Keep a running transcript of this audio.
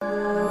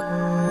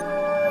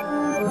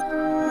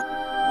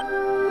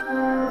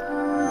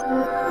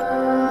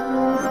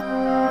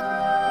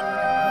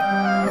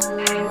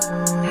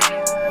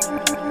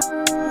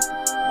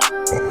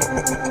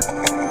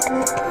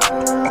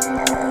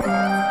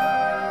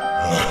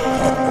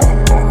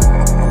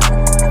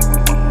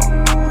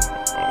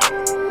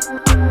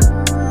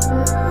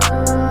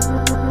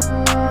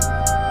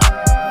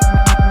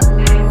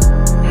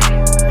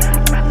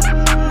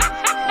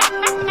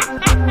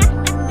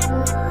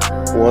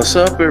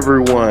What's up,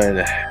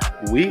 everyone?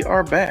 We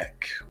are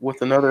back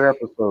with another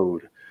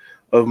episode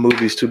of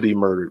Movies to Be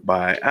Murdered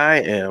by. I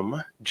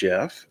am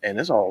Jeff, and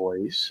as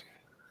always,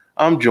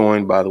 I'm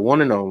joined by the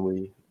one and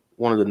only,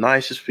 one of the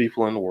nicest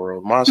people in the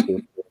world, my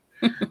sister,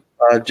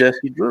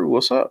 Jesse Drew.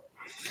 What's up?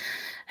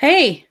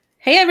 Hey,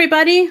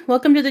 everybody!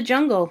 Welcome to the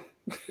jungle.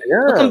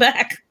 Yeah, Welcome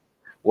back.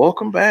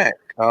 welcome back.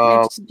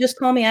 Just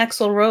call me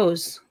Axl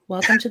Rose.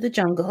 Welcome to the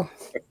jungle.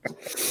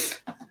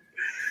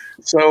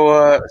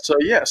 So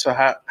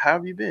how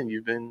have you been?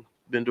 You've been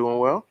doing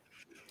well?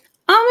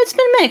 It's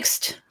been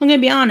mixed. I'm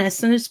gonna be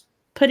honest. I'm just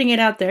putting it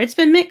out there. It's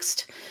been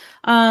mixed.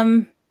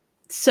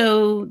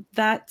 So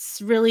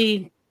that's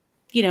really,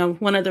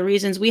 one of the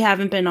reasons we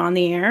haven't been on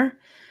the air.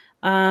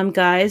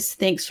 Guys,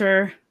 thanks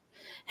for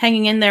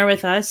hanging in there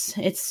with us.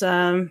 It's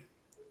by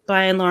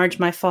and large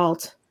my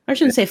fault. I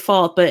shouldn't say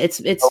fault, but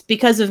it's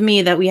because of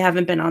me that we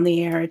haven't been on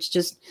the air. It's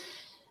just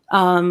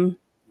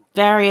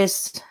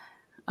various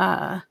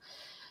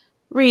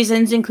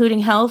reasons, including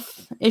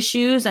health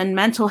issues and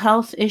mental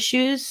health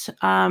issues.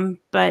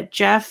 But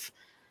Jeff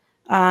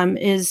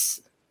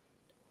is,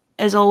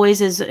 as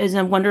always, is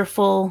a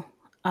wonderful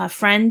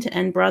friend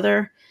and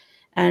brother,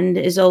 and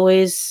is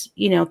always,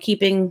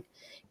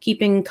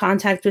 keeping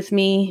contact with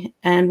me.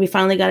 And we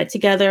finally got it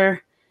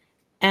together,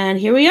 and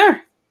here we are.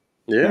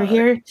 Yeah. We're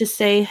here to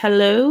say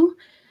hello.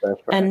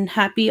 That's right. And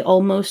happy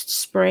almost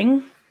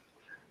spring.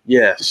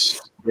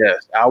 Yes.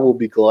 I will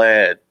be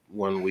glad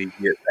when we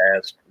get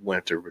past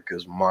winter,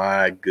 because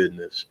my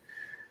goodness,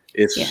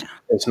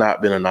 it's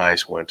not been a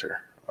nice winter.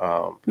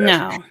 No.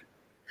 Sure.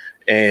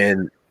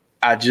 And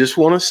I just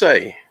want to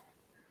say,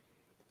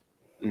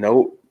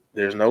 no,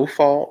 there's no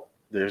fault.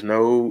 There's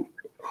no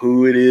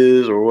who it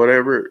is or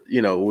whatever.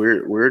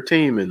 We're a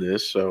team in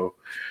this, so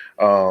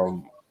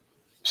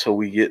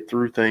we get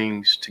through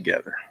things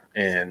together,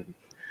 and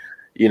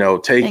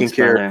taking Thanks,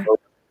 care brother. of.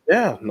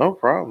 Yeah, no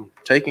problem.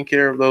 Taking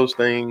care of those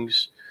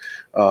things.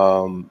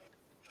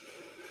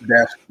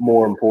 That's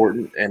more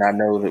important, and I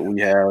know that we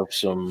have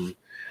some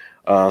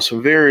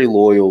very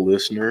loyal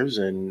listeners,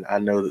 and I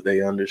know that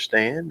they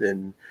understand.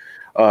 And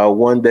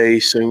one day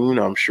soon,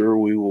 I'm sure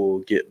we will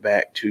get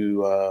back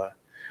to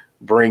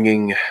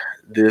bringing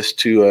this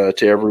to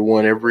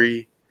everyone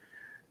every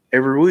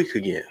week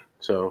again.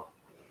 So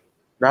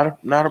not a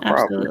problem.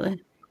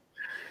 Absolutely.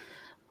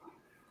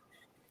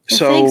 Well,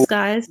 so thanks,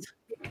 guys.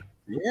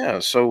 Yeah.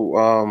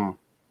 So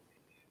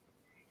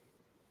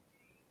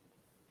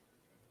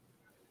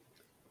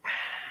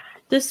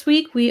this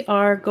week we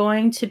are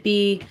going to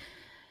be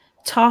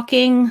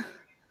talking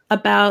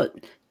about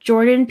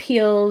Jordan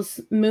Peele's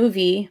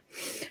movie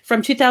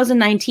from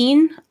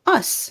 2019,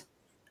 Us,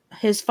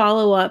 his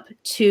follow-up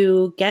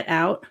to Get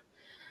Out,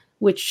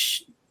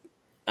 which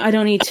I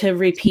don't need to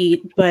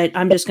repeat, but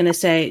I'm just going to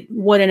say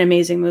what an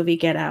amazing movie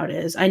Get Out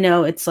is. I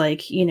know it's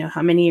like,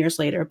 how many years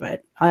later,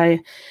 but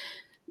I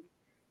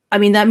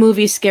mean, that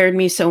movie scared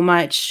me so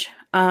much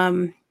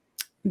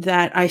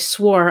that I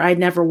swore I'd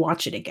never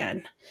watch it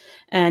again.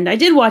 And I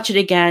did watch it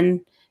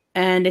again,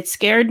 and it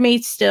scared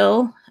me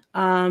still.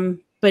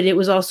 But it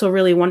was also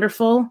really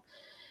wonderful.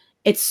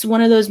 It's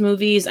one of those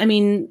movies. I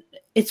mean,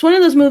 it's one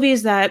of those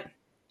movies that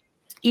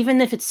even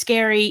if it's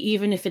scary,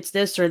 even if it's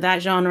this or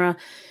that genre,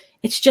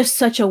 it's just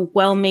such a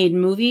well-made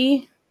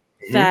movie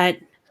that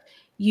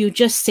you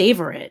just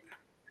savor it,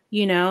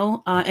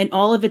 and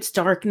all of its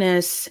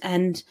darkness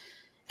and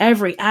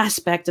every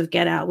aspect of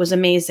Get Out was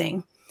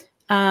amazing.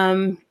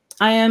 I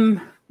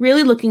am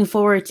really looking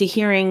forward to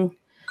hearing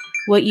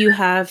what you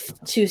have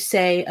to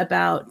say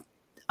about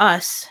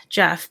Us,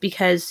 Jeff,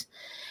 because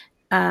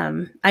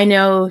I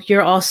know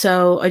you're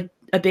also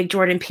a big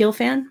Jordan Peele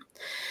fan.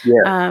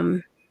 Yeah.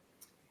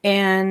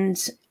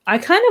 And I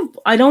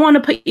don't want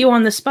to put you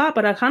on the spot,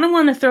 but I kind of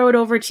want to throw it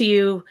over to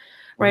you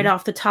right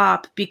off the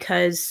top,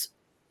 because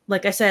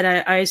like I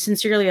said, I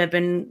sincerely have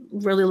been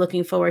really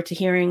looking forward to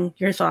hearing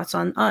your thoughts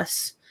on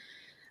Us.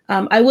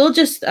 I will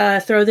just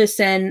throw this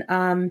in.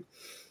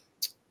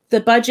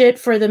 The budget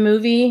for the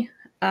movie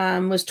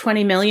was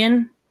 $20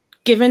 million.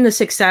 Given the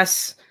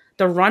success,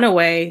 the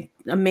runaway,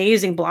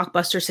 amazing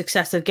blockbuster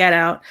success of Get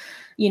Out,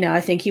 I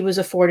think he was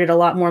afforded a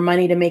lot more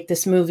money to make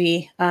this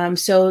movie.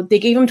 So they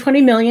gave him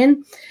 $20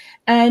 million,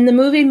 and the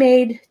movie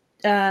made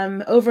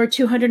over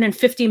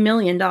 $250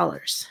 million.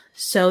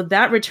 So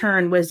that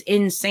return was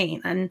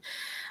insane. And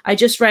I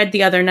just read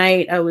the other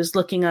night, I was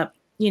looking up,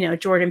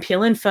 Jordan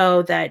Peele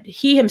info, that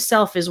he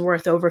himself is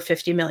worth over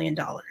 $50 million.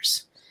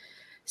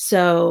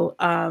 So,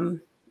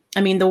 I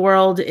mean, the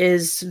world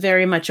is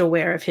very much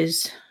aware of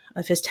his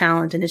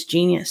talent and his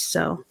genius.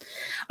 So,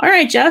 all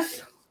right,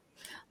 Jeff,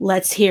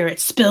 let's hear it.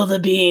 Spill the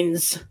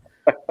beans.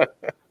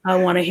 I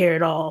want to hear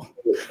it all.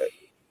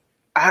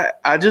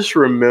 I just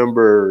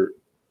remember,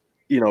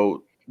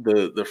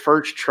 the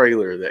first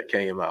trailer that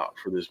came out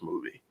for this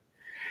movie,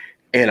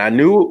 and I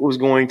knew it was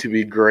going to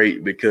be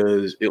great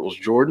because it was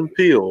Jordan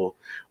Peele,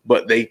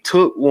 but they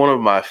took one of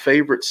my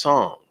favorite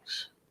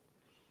songs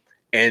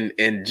and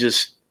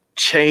just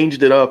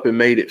changed it up and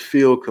made it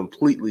feel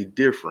completely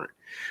different.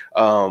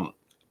 I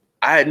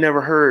had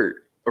never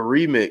heard a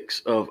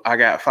remix of I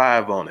Got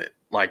Five on it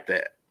like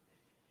that.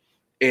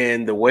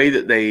 And the way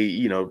that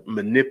they,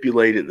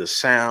 manipulated the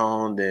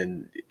sound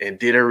and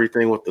did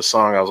everything with the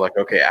song, I was like,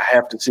 okay, I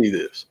have to see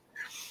this.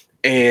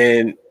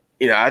 And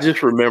I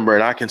just remember,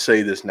 and I can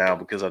say this now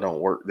because I don't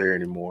work there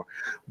anymore,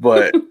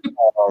 but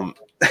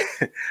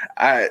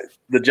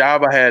the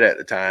job I had at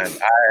the time,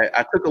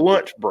 I took a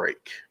lunch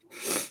break,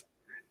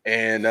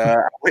 and I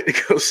went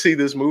to go see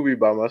this movie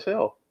by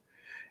myself.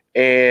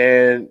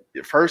 And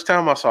the first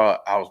time I saw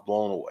it, I was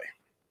blown away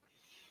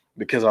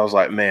because I was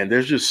like, man,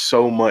 there's just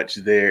so much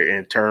there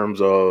in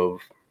terms of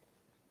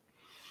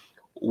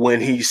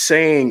when he's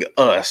saying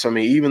us. I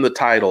mean, even the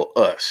title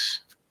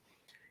us,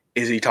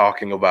 is he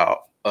talking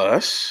about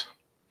us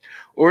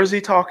or is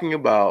he talking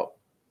about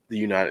the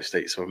United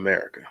States of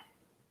America?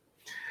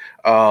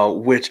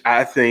 Which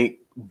I think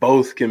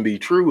both can be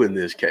true in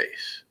this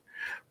case,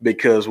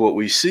 because what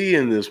we see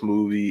in this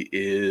movie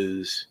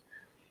is,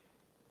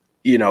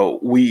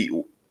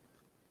 we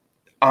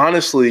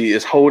honestly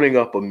is holding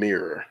up a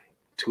mirror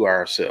to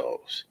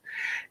ourselves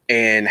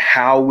and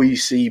how we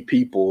see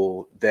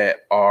people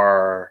that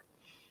are,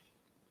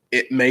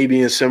 it may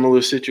be in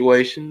similar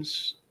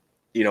situations,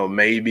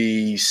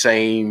 maybe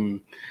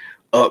same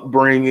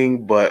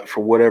upbringing, but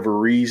for whatever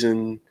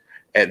reason,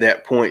 at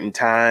that point in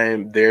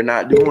time, they're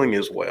not doing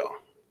as well.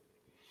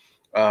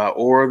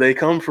 Or they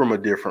come from a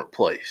different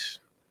place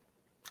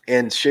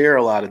and share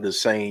a lot of the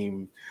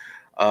same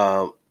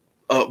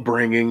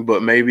upbringing,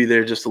 but maybe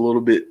they're just a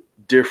little bit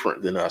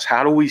different than us.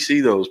 How do we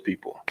see those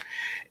people?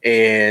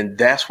 And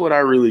that's what I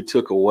really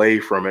took away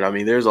from it. I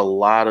mean, there's a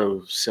lot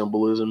of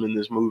symbolism in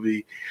this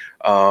movie,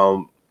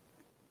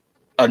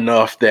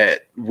 enough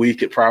that we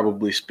could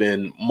probably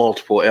spend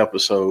multiple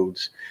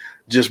episodes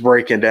just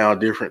breaking down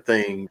different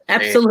things.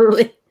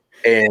 Absolutely.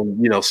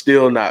 And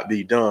still not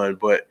be done.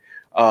 But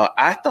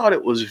I thought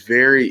it was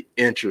very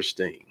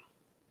interesting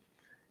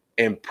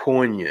and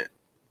poignant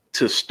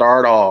to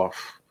start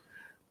off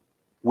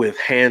with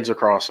Hands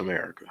Across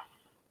America,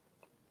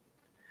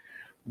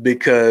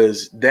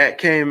 because that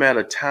came at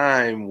a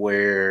time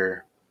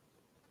where,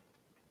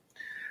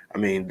 I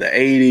mean, the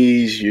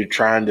 80s, you're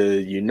trying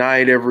to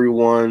unite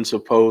everyone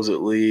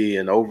supposedly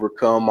and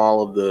overcome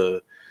all of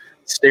the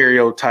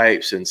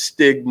stereotypes and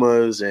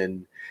stigmas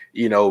and,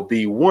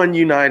 be one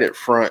united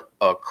front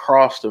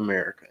across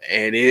America.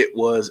 And it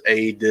was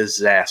a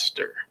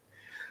disaster.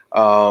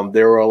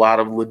 There were a lot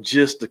of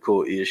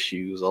logistical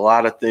issues, a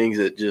lot of things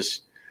that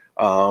just,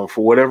 for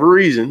whatever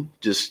reason,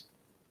 just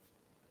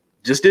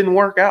didn't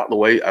work out the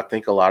way I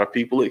think a lot of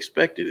people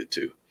expected it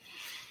to.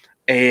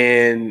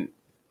 And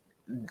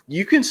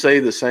you can say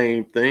the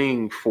same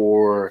thing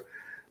for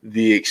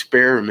the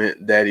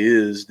experiment that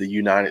is the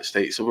United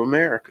States of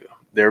America.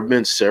 There have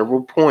been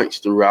several points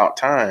throughout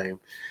time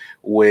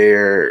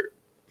where,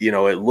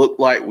 it looked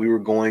like we were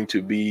going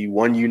to be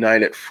one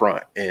united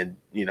front and,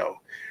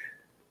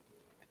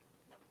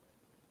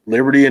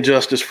 liberty and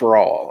justice for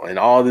all and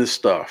all this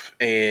stuff.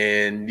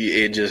 And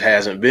it just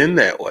hasn't been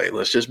that way.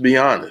 Let's just be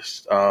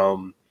honest.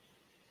 And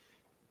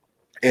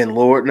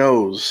Lord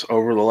knows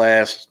over the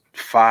last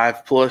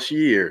 5+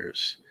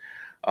 years,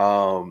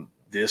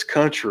 this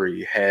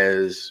country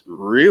has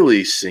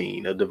really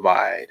seen a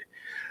divide.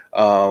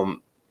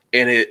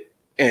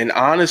 And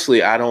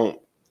honestly, a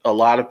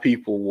lot of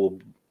people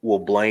will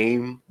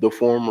blame the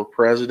former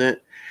president.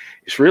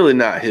 It's really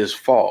not his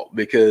fault,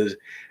 because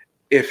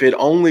if it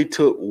only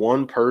took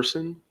one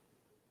person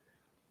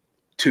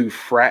to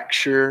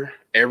fracture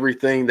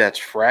everything that's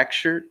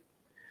fractured,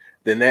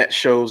 then that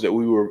shows that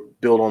we were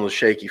built on a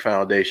shaky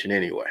foundation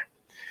anyway.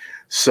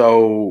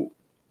 So,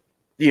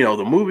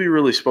 the movie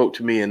really spoke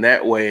to me in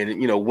that way.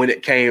 And, when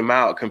it came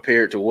out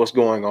compared to what's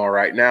going on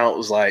right now, it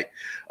was like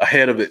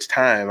ahead of its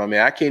time. I mean,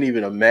 I can't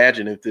even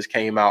imagine if this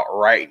came out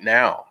right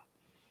now,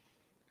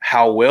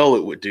 how well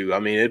it would do. I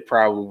mean, it'd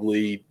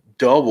probably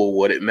double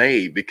what it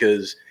made,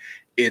 because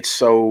it's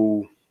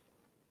so,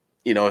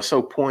 it's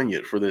so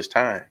poignant for this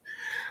time.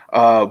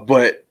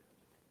 But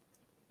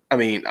I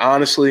mean,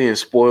 honestly, and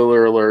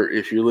spoiler alert,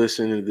 if you're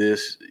listening to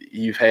this,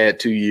 you've had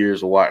 2 years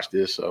to watch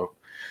this. So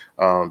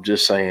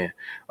just saying,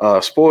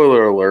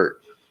 spoiler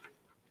alert,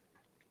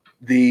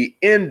 the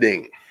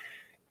ending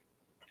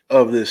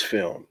of this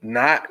film,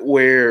 not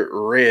where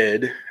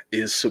Red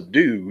is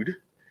subdued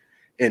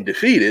and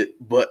defeated,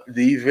 but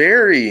the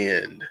very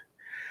end,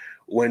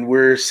 when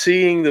we're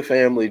seeing the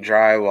family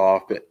drive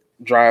off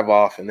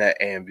in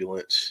that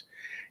ambulance,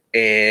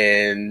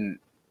 and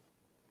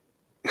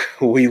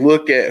we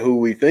look at who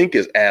we think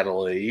is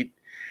Adelaide,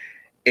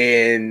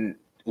 and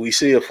we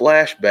see a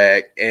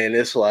flashback, and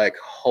it's like,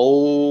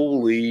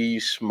 holy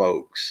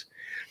smokes.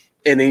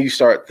 And then you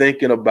start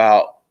thinking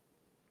about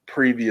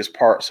previous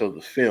parts of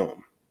the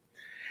film,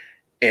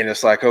 and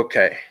it's like,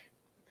 okay,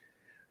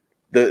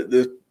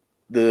 the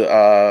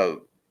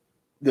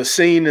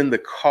scene in the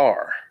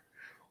car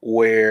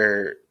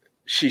where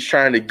she's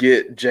trying to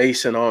get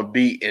Jason on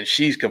beat and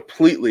she's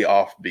completely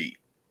off beat.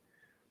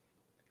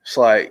 It's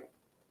like,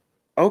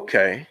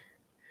 okay.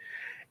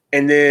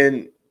 And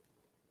then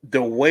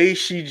the way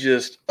she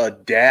just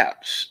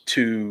adapts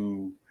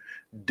to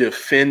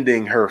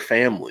defending her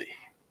family.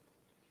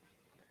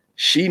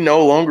 She was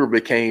no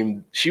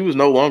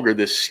longer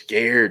this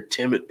scared,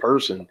 timid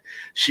person.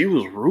 She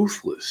was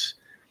ruthless.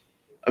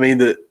 I mean,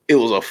 it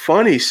was a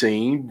funny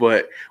scene,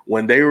 but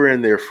when they were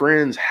in their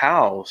friend's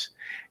house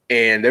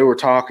and they were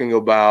talking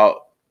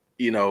about,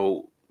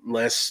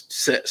 let's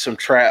set some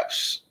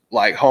traps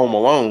like Home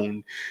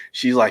Alone,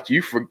 she's like,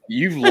 you've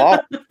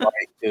lost the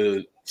right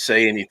to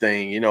say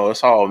anything.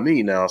 It's all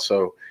me now.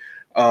 So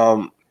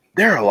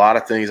there are a lot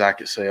of things I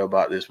could say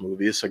about this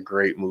movie. It's a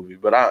great movie,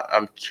 but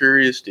I'm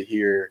curious to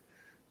hear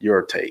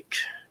your take.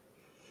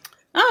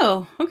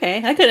 Oh,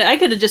 okay. I could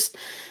have just,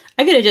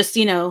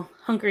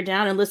 hunkered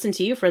down and listened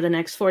to you for the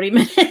next 40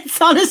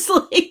 minutes,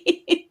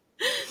 honestly.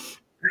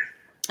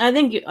 I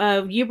think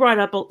you brought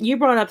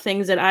up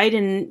things that I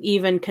didn't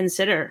even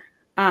consider.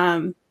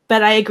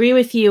 But I agree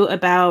with you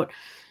about,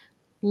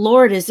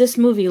 Lord, is this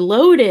movie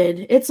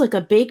loaded? It's like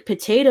a baked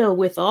potato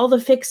with all the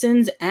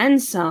fixins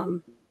and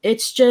some.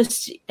 It's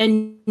just,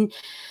 and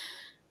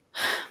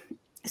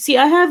see,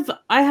 I have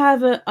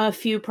a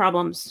few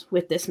problems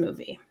with this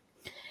movie.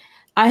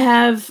 I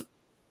have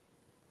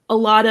a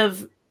lot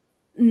of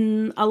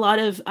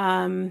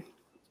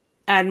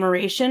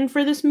admiration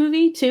for this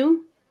movie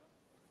too.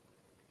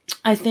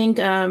 I think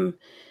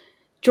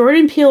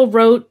Jordan Peele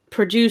wrote,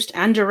 produced,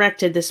 and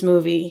directed this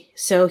movie,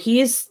 so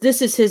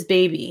this is his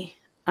baby.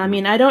 I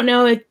mean, I don't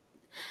know.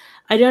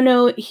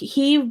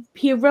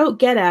 He wrote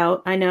Get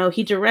Out. I know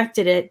he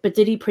directed it, but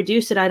did he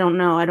produce it? I don't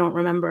know. I don't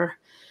remember.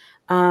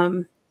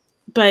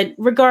 But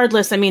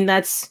regardless, I mean,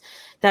 that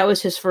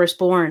was his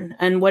firstborn,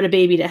 and what a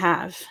baby to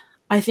have.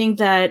 I think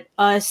that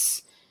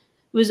Us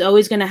was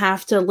always going to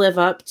have to live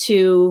up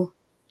to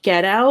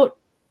Get Out,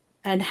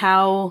 and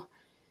how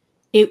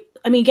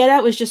Get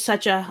Out was just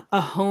such a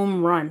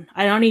home run.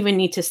 I don't even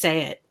need to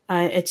say it.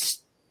 It's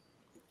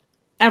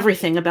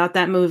everything about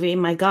that movie.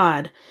 My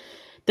God,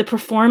 the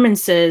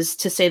performances,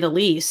 to say the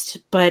least,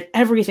 but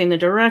everything, the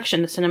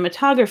direction, the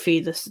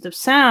cinematography, the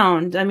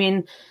sound. I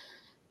mean,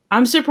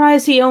 I'm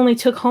surprised he only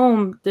took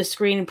home the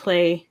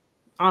screenplay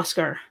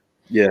Oscar.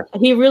 Yeah.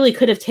 He really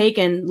could have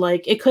taken,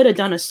 it could have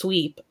done a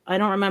sweep. I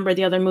don't remember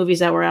the other movies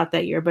that were out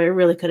that year, but it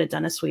really could have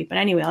done a sweep. But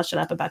anyway, I'll shut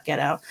up about Get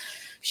Out.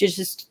 We should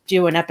just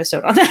do an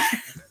episode on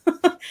that.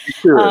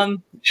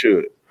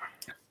 Should.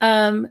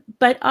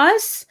 But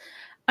Us,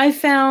 I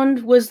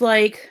found is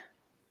like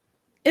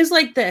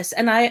this,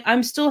 and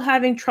I'm still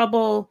having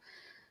trouble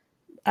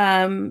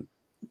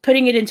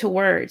putting it into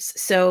words.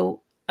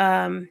 So,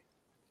 but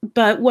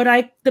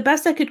the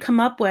best I could come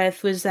up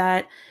with was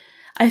that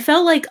I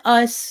felt like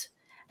Us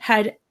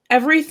had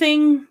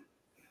everything,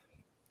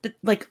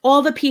 like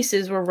all the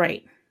pieces were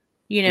right,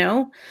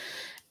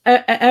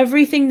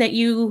 everything that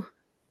you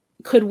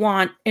could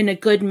want in a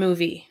good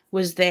movie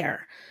was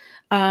there.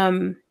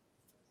 God,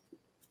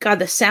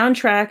 the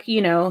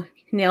soundtrack,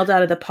 nailed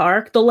out of the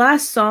park. The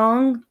last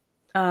song,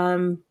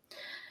 when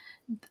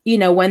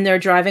they're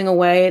driving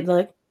away,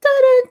 like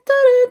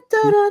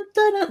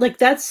like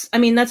that's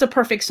a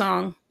perfect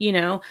song.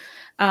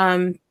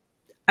 I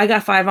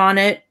got 5 on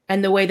it,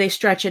 and the way they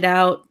stretch it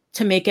out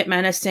to make it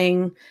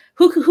menacing.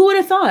 Who would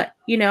have thought?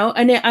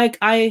 And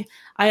I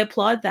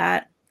applaud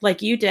that,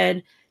 like you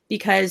did,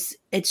 because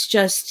it's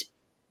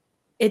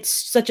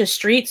such a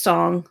street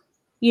song.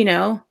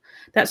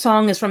 That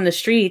song is from the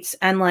streets,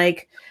 and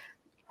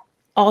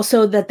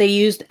also that they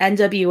used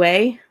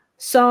NWA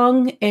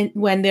song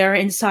when they're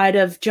inside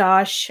of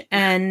Josh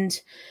and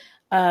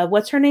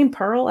what's her name?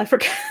 Pearl? I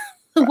forgot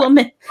the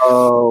woman.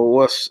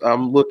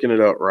 I'm looking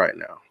it up right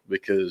now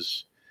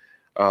because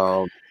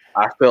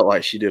I felt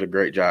like she did a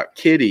great job.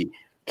 Kitty.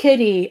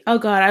 Oh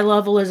God, I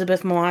love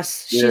Elizabeth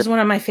Moss. Yeah. She's one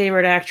of my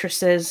favorite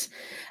actresses.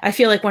 I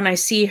feel like when I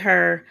see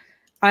her,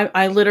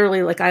 I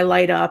literally I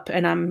light up,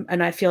 and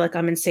I feel like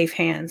I'm in safe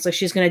hands. Like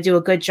she's going to do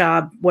a good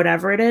job,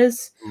 whatever it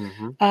is.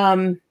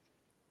 Mm-hmm.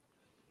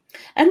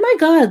 And my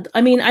God,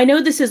 I mean, I know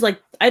this is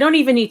I don't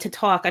even need to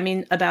talk. I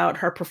mean, about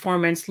her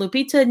performance.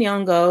 Lupita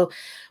Nyong'o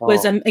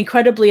was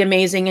incredibly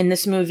amazing in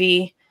this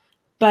movie,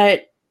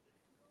 but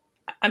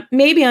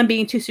maybe I'm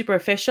being too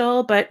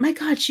superficial, but my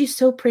God, she's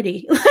so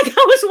pretty. I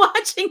was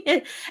watching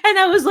it and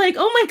I was like,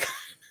 oh my God,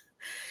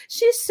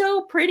 she's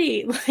so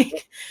pretty.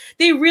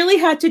 They really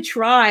had to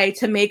try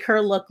to make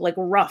her look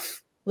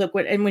rough.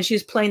 And when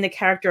she's playing the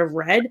character of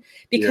Red,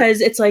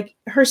 because it's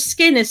her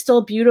skin is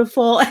still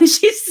beautiful and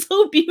she's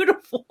so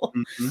beautiful.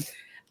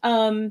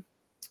 Mm-hmm.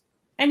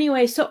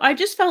 Anyway, so I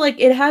just felt like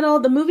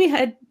the movie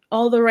had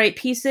all the right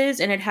pieces,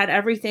 and it had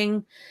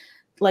everything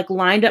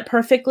lined up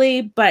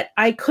perfectly, but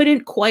I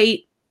couldn't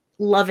quite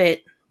love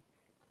it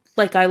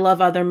like I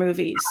love other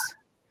movies.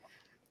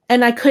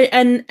 And I could,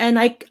 and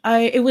I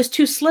it was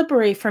too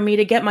slippery for me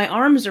to get my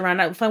arms around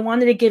it. If I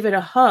wanted to give it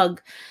a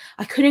hug,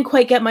 I couldn't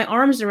quite get my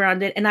arms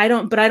around it, and I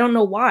don't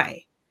know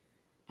why.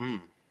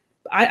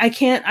 I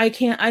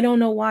don't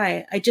know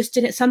why. I just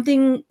didn't,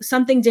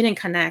 something didn't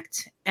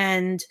connect.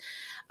 And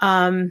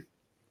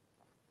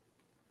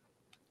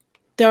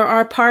there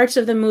are parts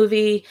of the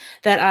movie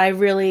that I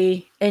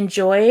really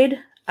enjoyed.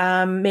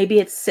 Maybe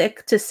it's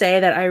sick to say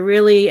that I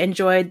really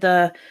enjoyed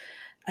I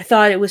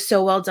thought it was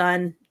so well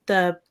done.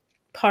 The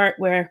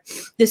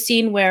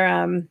scene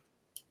where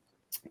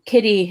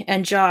Kitty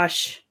and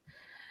Josh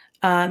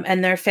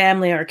and their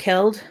family are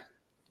killed.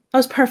 That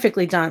was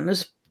perfectly done. It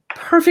was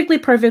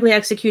perfectly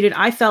executed.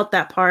 I felt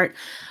that part.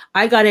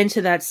 I got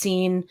into that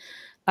scene.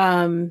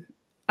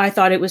 I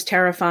thought it was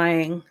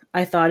terrifying.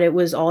 I thought it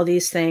was all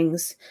these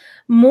things.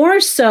 More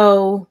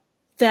so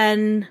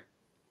than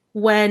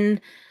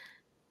when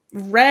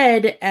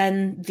Red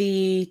and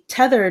the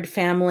Tethered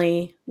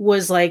family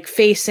was like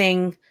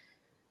facing,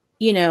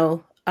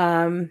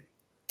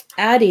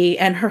 Addie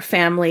and her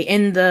family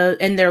in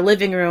their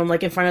living room,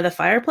 like in front of the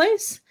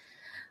fireplace.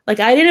 Like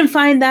I didn't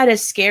find that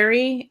as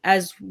scary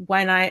as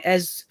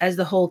as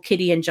the whole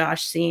Kitty and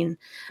Josh scene.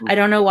 I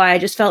don't know why. I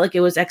just felt like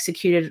it was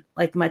executed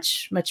like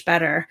much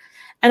better.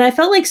 And I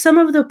felt like some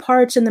of the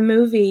parts in the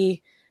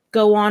movie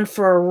go on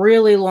for a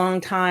really long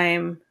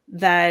time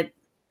that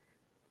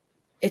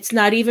it's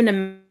not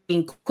even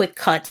quick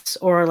cuts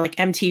or like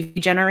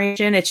MTV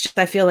generation. It's just,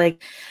 I feel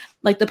like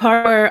the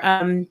part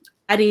where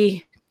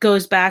Addie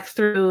goes back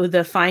through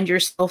the Find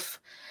Yourself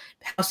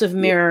House of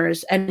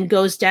Mirrors and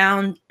goes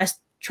down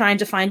trying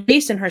to find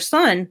Jason, her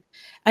son.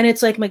 And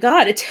it's like, my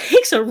God, it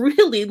takes a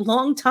really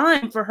long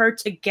time for her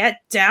to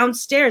get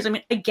downstairs. I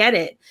mean, I get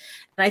it.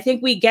 And I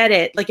think we get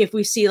it. Like if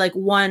we see like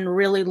one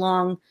really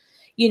long,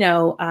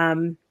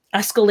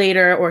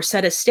 escalator or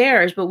set of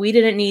stairs, but we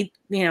didn't need,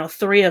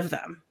 3 of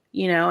them,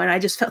 and I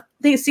just felt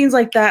scenes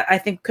like that, I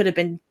think could have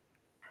been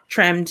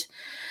trimmed.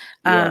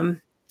 Yeah.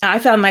 I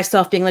found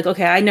myself being like,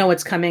 okay, I know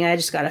what's coming. I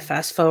just got to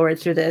fast forward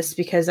through this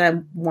because I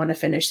want to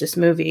finish this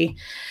movie.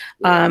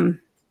 Yeah.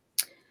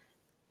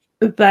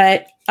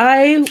 But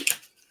I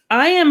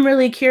am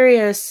really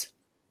curious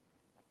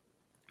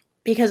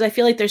because I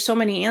feel like there's so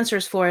many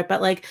answers for it,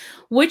 but like,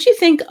 what'd you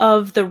think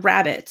of the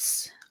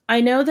rabbits?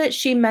 I know that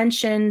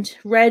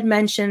Red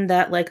mentioned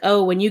that like,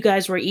 oh, when you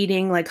guys were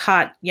eating like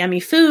hot, yummy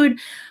food,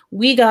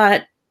 we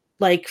got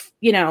like,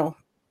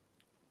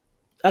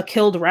 a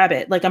killed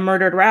rabbit, like a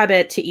murdered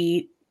rabbit to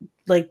eat,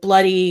 like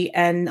bloody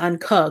and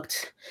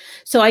uncooked.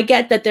 So I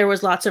get that there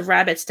was lots of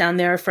rabbits down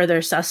there for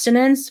their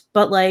sustenance,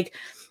 but like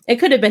it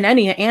could have been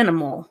any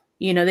animal,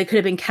 they could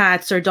have been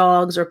cats or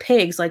dogs or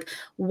pigs. Like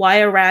why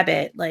a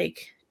rabbit?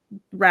 Like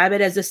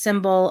rabbit as a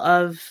symbol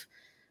of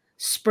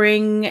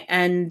spring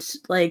and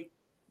like,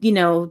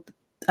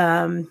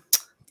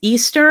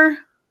 Easter.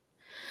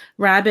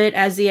 Rabbit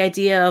as the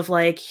idea of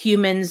like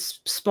humans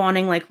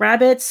spawning like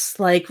rabbits,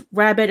 like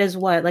rabbit as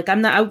what? Like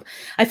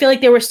I feel like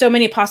there were so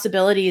many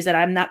possibilities that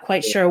I'm not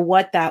quite sure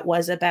what that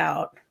was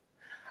about.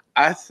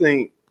 I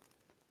think,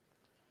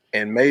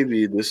 and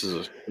maybe this is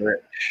a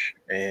stretch,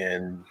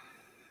 and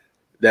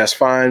that's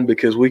fine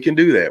because we can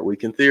do that. We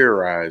can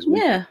theorize.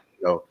 Yeah.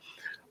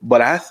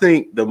 But I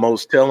think the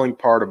most telling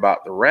part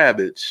about the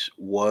rabbits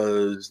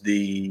was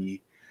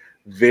the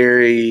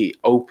very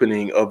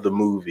opening of the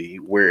movie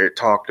where it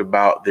talked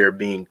about there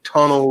being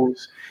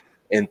tunnels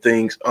and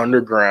things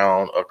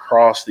underground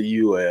across the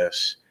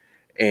US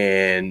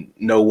and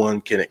no one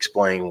can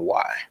explain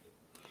why.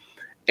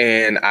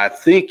 And I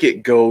think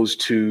it goes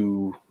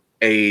to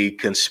a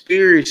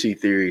conspiracy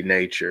theory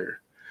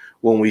nature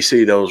when we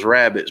see those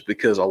rabbits,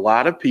 because a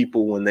lot of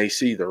people, when they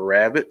see the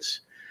rabbits,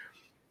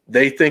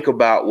 they think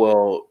about,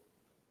 well,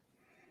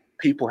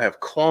 people have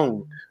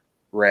cloned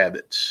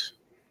rabbits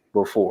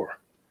before.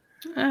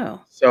 Oh.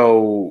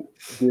 So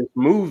this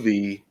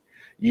movie,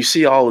 you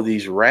see all of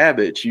these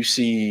rabbits, you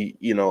see,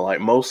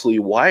 like mostly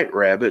white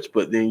rabbits,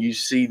 but then you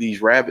see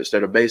these rabbits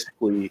that are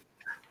basically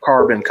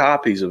carbon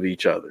copies of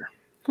each other.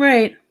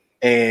 Right.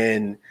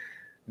 And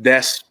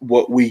that's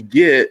what we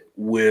get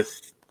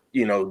with,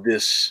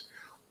 this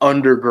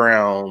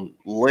underground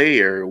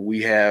layer.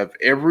 We have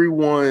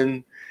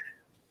everyone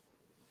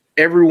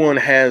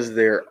has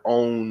their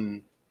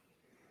own,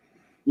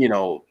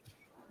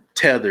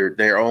 tethered,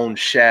 their own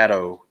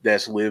shadow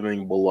that's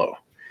living below.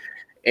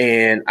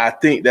 And I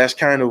think that's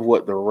kind of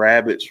what the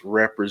rabbits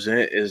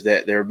represent, is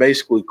that they're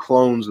basically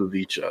clones of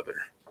each other.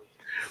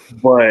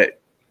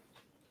 But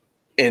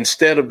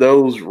instead of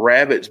those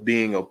rabbits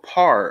being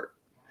apart,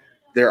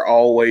 they're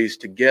always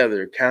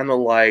together, kind of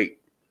like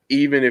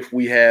even if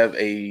we have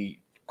a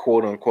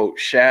quote unquote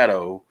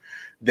shadow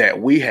that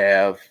we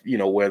have,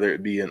 whether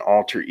it be an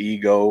alter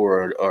ego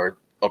or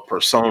a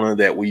persona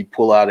that we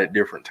pull out at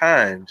different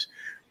times,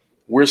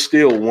 we're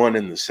still one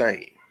and the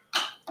same.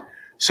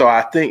 So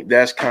I think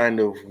that's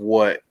kind of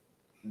what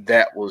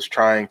that was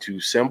trying to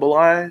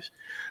symbolize.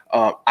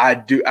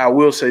 I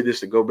will say this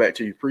to go back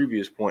to your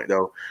previous point,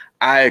 though.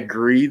 I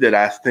agree that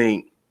I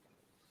think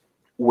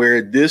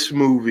where this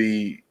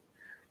movie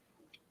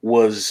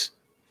was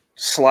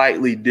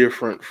slightly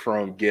different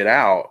from Get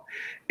Out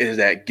is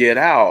that Get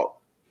Out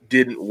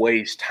didn't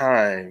waste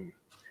time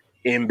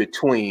in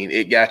between.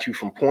 It got you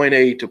from point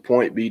A to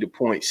point B to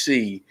point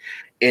C,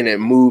 and it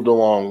moved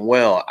along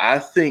well. I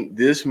think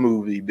this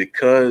movie,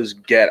 because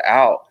Get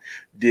Out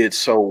did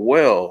so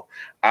well,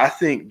 I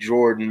think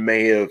Jordan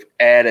may have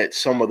added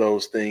some of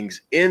those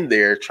things in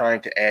there,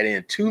 trying to add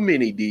in too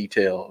many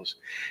details.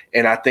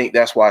 And I think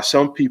that's why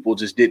some people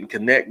just didn't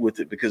connect with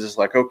it, because it's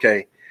like,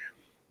 okay,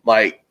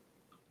 like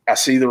I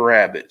see the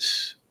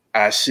rabbits.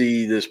 I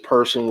see this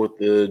person with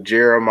the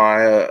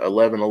Jeremiah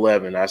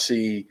 11:11. I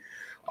see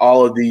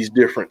all of these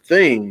different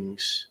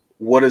things.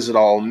 What does it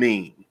all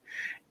mean?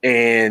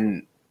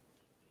 And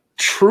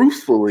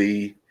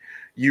truthfully,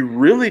 you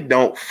really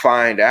don't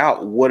find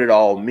out what it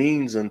all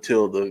means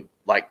until the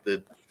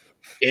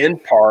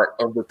end part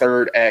of the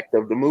third act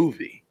of the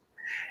movie.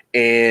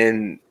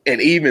 And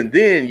even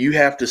then you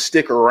have to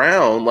stick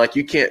around. Like,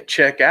 you can't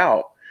check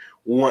out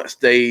once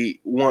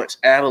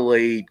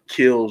Adelaide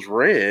kills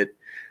Red.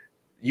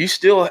 You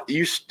still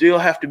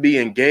have to be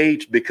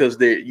engaged, because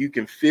you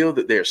can feel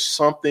that there's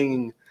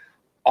something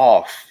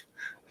off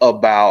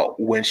about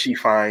when she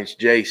finds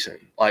Jason.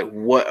 Like,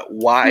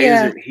 why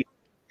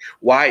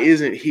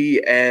isn't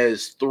he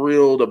as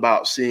thrilled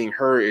about seeing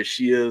her as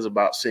she is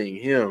about seeing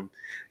him,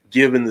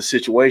 given the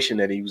situation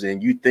that he was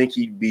in? You'd think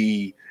he'd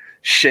be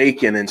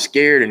shaken and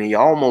scared, and he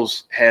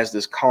almost has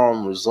this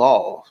calm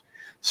resolve.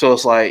 So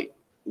it's like,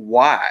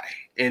 why?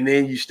 And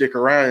then you stick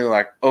around and you're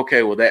like,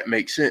 okay, well, that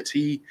makes sense.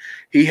 He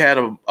had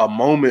a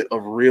moment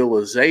of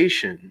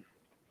realization,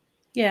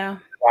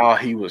 while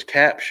he was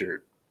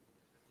captured,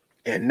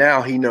 and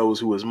now he knows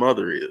who his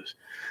mother is.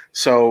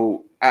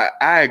 So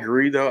I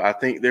agree, though. I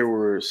think there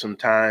were some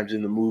times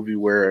in the movie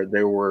where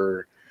there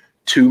were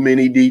too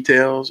many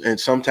details, and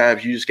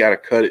sometimes you just got to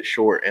cut it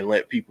short and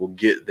let people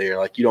get there.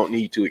 Like, you don't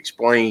need to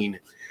explain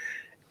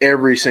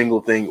every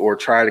single thing or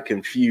try to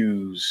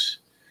confuse,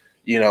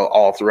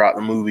 all throughout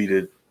the movie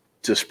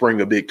to spring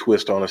a big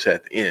twist on us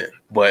at the end.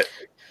 But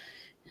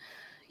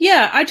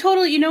yeah, I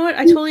totally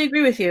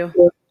agree with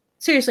you.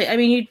 Seriously, I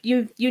mean,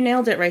 you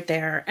nailed it right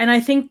there. And I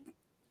think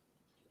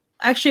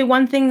actually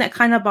one thing that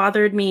kind of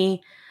bothered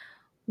me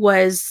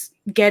was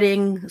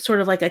getting sort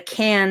of like a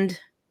canned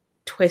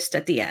twist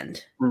at the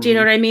end. Mm-hmm. Do you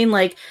know what I mean?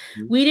 Like,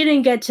 we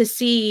didn't get to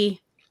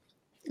see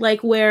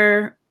like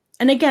where,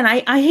 and again,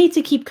 I hate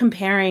to keep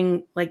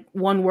comparing like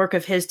one work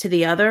of his to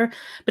the other,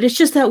 but it's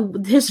just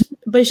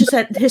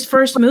that his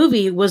first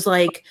movie was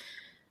like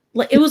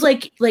it was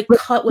like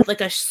cut with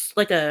like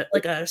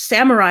a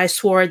samurai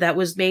sword that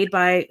was made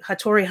by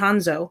Hattori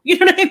Hanzo. You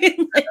know what I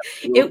mean? Like,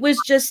 it was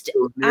just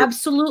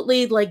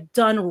absolutely like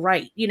done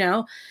right,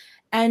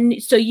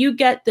 And so you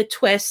get the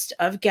twist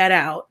of Get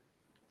Out.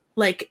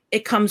 Like,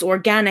 it comes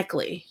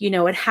organically,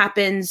 it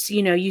happens,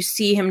 you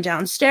see him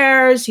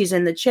downstairs, he's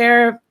in the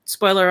chair.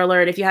 Spoiler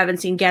alert, if you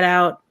haven't seen Get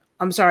Out,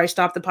 I'm sorry,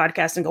 stop the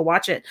podcast and go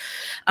watch it.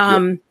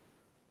 And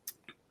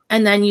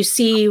then you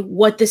see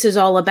what this is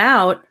all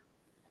about,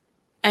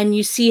 and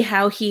you see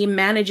how he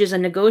manages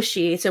and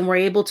negotiates, and we're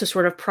able to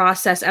sort of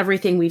process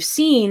everything we've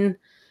seen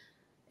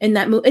in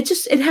that movie.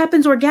 It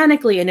happens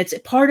organically, and it's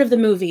part of the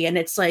movie, and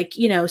it's like,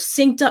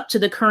 synced up to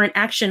the current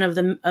action of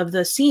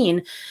the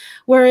scene.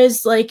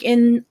 Whereas like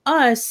in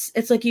Us,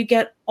 it's like you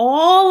get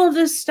all of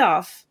this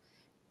stuff,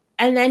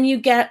 and then you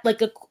get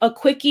like a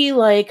quickie,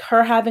 like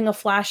her having a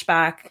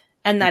flashback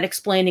and that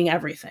explaining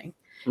everything,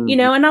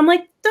 and I'm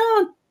like,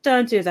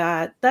 don't do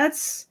that.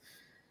 That's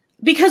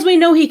because we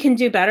know he can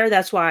do better.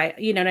 That's why,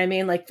 you know what I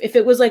mean? Like, if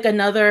this was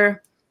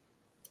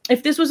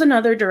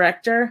another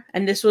director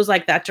and this was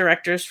like that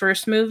director's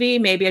first movie,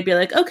 maybe I'd be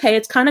like, okay,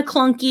 it's kind of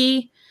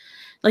clunky.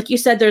 Like you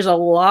said, there's a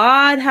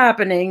lot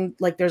happening.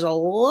 Like, there's a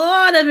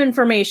lot of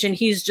information.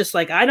 He's just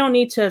like, I don't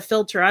need to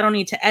filter. I don't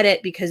need to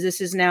edit, because this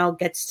is now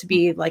gets to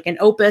be like an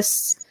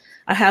opus.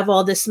 I have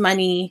all this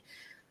money.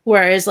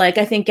 Whereas like,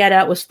 I think Get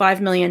Out was $5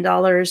 million,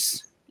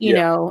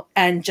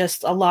 and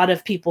just a lot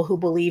of people who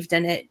believed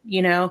in it,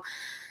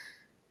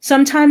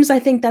 Sometimes I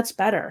think that's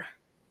better,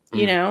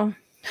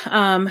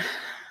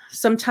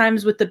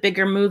 sometimes with the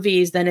bigger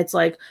movies, then it's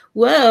like,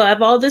 whoa, I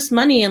have all this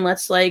money, and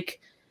let's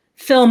like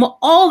film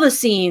all the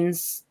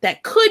scenes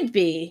that could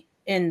be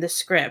in the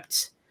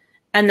script.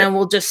 And then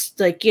we'll just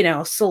like,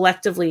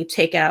 selectively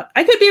take out.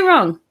 I could be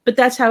wrong, but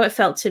that's how it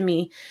felt to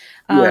me.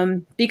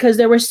 Because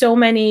there were so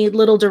many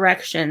little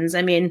directions.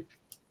 I mean,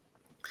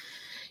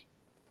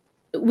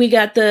 we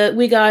got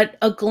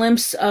a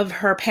glimpse of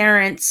her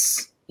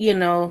parents,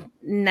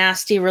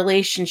 nasty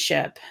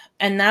relationship.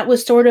 And that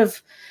was sort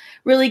of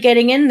really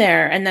getting in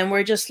there. And then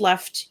we're just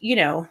left,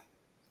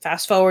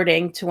 fast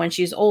forwarding to when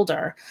she's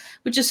older,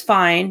 which is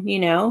fine.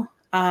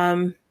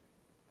 There's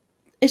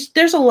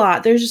just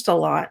a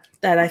lot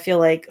that I feel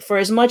like, for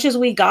as much as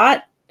we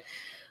got,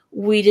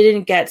 we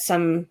didn't get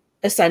some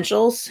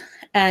essentials.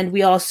 And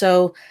we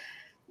also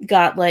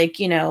got like,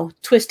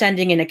 twist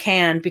ending in a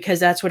can, because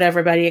that's what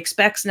everybody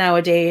expects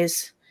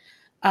nowadays.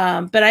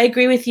 But I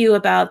agree with you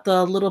about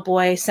the little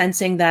boy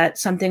sensing that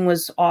something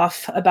was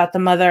off about the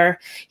mother.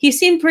 He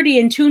seemed pretty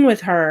in tune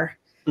with her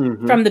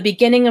from the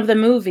beginning of the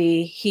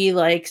movie. He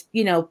like,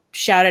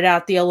 shouted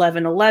out the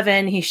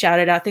 11:11. He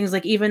shouted out things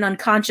like even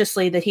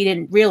unconsciously that he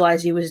didn't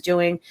realize he was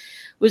doing,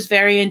 was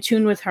very in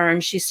tune with her.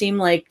 And she seemed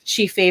like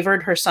she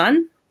favored her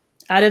son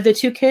out of the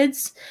two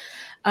kids.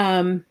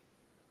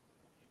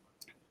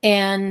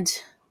 And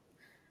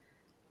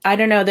I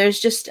don't know. There's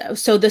just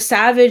so the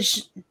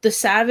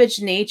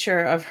savage nature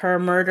of her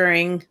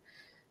murdering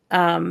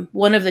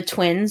one of the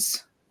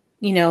twins,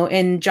 you know,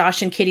 in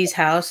Josh and Kitty's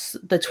house,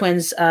 the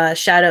twins'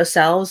 shadow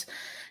selves.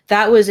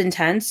 That was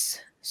intense.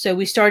 So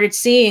we started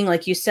seeing,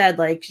 like you said,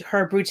 like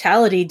her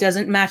brutality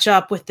doesn't match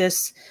up with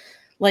this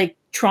like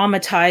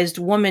traumatized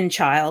woman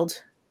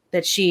child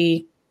that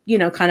she, you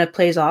know, kind of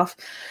plays off.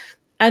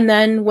 And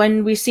then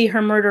when we see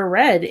her murder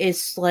Red,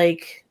 it's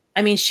like,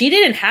 I mean, she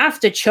didn't have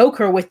to choke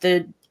her with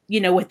the, you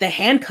know, with the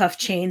handcuff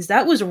chains.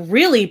 That was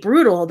really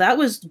brutal. That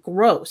was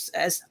gross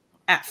as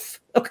F.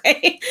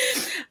 Okay.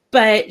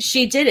 But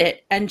she did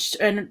it.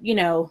 And, you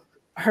know,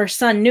 her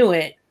son knew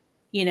it,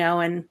 you know,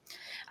 and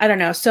I don't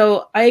know.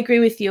 So I agree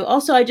with you.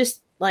 Also, I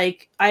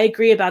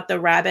agree about the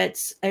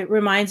rabbits.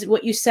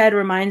 What you said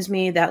reminds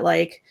me that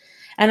like,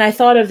 and I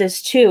thought of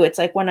this too. It's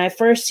like when I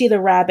first see the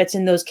rabbits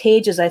in those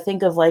cages, I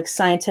think of like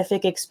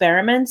scientific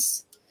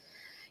experiments,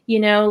 you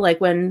know, like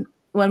when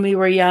we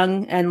were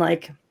young and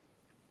like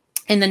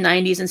in the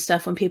 90s and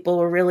stuff, when people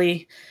were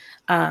really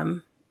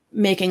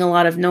making a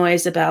lot of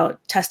noise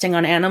about testing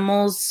on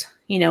animals,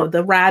 you know,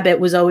 the rabbit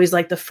was always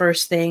like the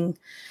first thing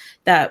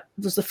that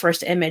was the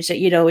first image that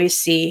you'd always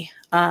see.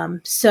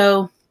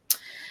 So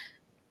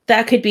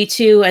that could be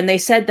too. And they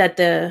said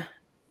that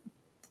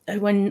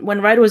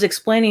when Red was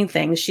explaining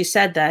things, she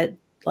said that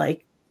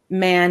like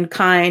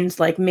mankind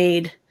like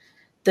made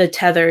the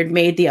tethered,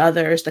 made the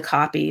others, the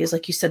copies,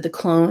 like you said, the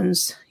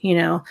clones, you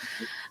know.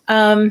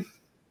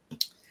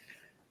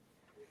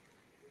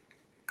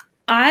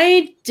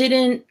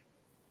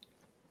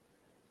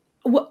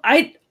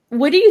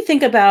 What do you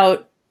think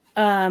about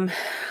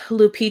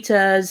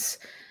Lupita's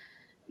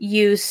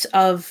use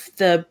of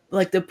the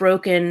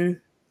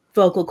broken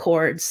vocal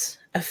cords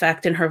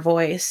effect in her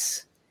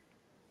voice?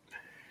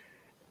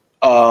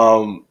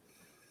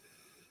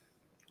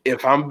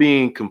 If I'm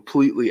being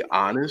completely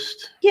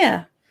honest,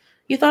 Yeah,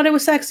 you thought it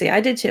was sexy. I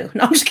did too.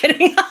 No, I'm just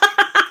kidding.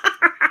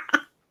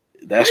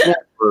 that's one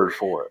word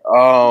for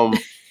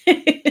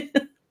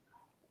it.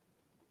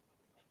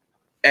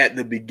 At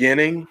the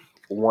beginning,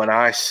 when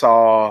I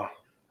saw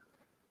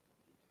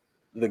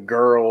the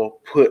girl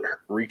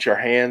reach her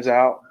hands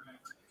out,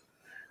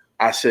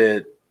 I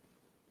said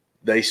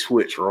they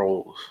switch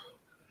roles.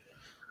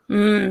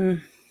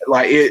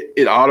 Like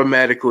it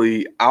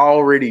automatically, I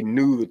already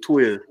knew the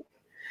twist.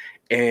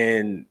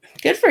 And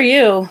good for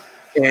you.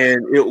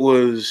 And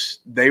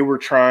they were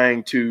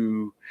trying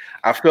to,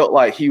 I felt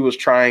like he was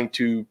trying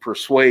to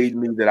persuade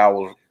me that I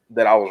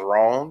was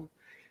wrong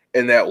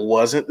and that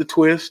wasn't the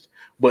twist,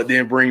 but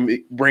then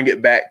bring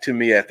it back to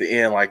me at the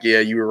end. Like, yeah,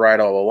 you were right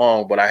all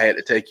along, but I had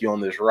to take you on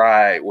this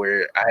ride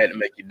where I had to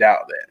make you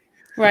doubt that.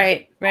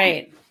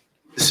 Right.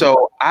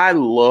 So I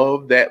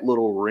love that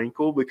little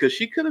wrinkle because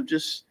she could have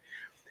just,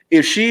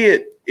 if she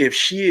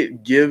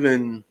had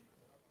given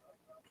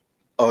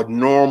a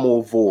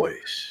normal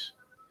voice,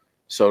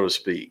 so to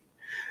speak,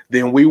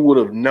 then we would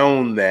have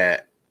known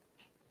that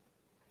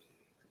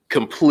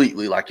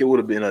completely. Like it would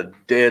have been a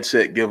dead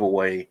set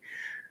giveaway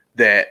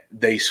that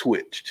they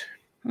switched.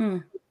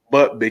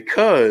 But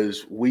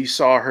because we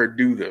saw her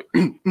do the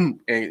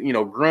and you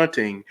know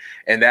grunting,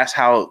 and that's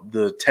how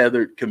the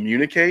tethered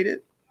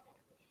communicated,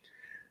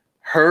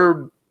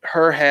 her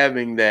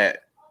having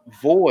that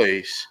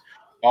voice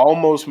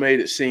almost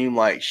made it seem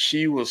like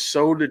she was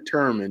so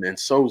determined and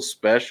so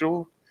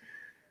special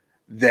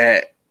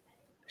that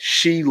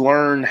she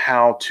learned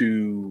how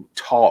to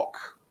talk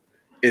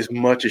as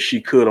much as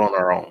she could on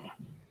her own.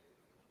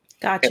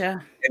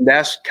 Gotcha. And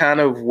that's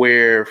kind of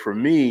where, for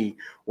me,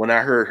 when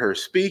I heard her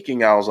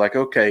speaking, I was like,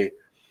 okay,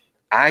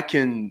 I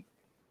think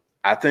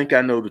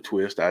I know the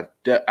twist.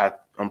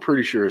 I'm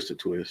pretty sure it's the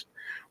twist,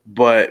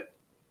 but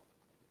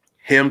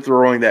him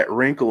throwing that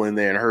wrinkle in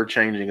there and her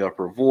changing up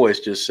her voice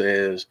just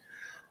says,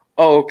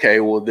 oh, okay,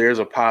 well, there's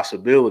a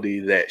possibility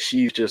that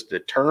she's just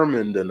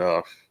determined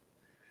enough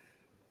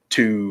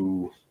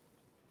to,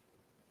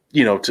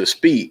 you know, to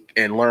speak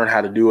and learn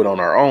how to do it on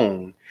her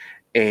own.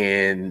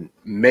 And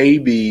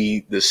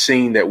maybe the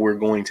scene that we're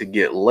going to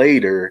get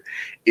later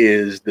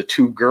is the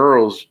two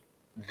girls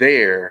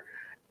there,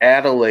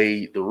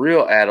 Adelaide, the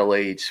real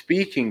Adelaide,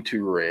 speaking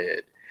to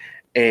Red.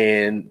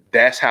 And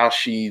that's how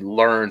she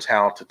learns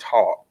how to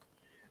talk.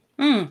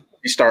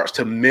 She starts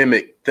to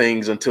mimic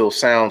things until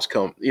sounds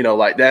come, you know,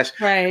 like that's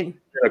right.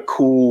 A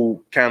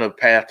cool kind of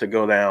path to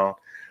go down.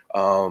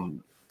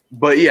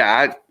 But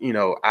yeah,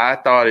 I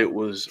thought it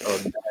was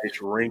a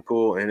nice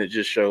wrinkle, and it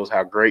just shows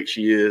how great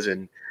she is.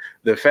 And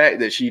the fact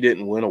that she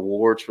didn't win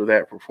awards for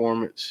that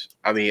performance,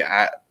 I mean,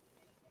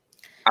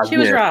 she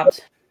was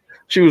robbed.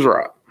 She was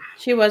robbed.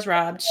 She was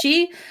robbed.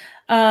 She,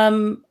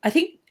 I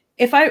think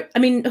I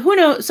mean, who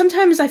knows?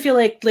 Sometimes I feel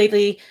like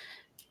lately,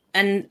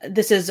 and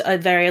this is a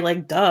very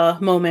like duh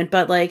moment,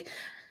 but like,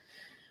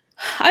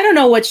 I don't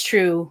know what's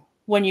true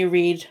when you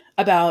read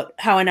about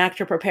how an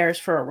actor prepares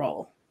for a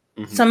role.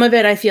 Mm-hmm. Some of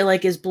it I feel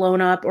like is blown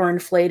up or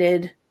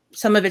inflated.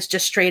 Some of it's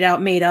just straight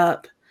out made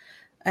up.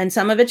 And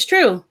some of it's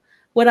true.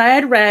 What I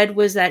had read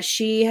was that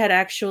she had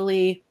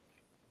actually,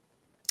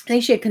 I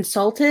think she had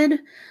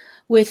consulted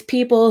with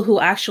people who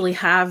actually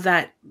have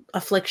that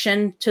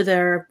affliction to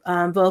their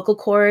vocal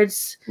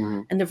cords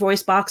and their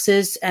voice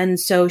boxes. And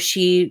so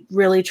she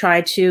really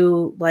tried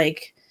to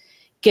like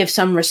give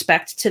some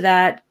respect to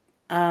that,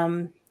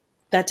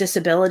 that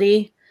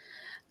disability.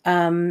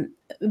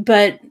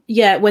 But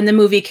yeah, when the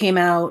movie came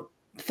out,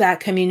 that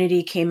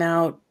community came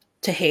out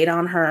to hate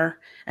on her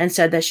and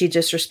said that she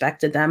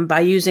disrespected them by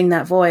using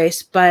that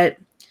voice. But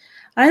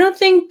I don't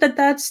think that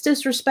that's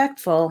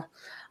disrespectful.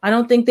 I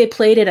don't think they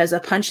played it as a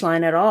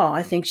punchline at all.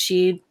 I think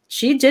she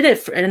did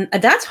it, and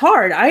that's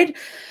hard. I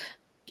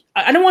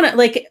don't want to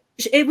like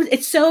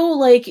it's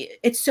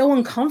so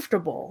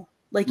uncomfortable.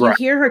 Like you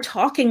hear her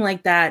talking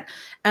like that,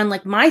 and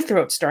like my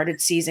throat started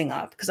seizing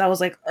up because I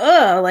was like,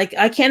 ugh, like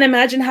I can't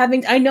imagine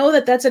having. I know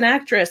that that's an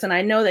actress, and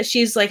I know that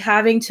she's like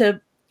having to,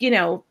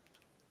 go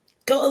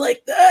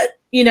like that.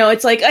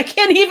 It's like I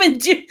can't even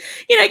do.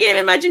 I can't even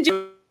imagine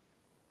doing.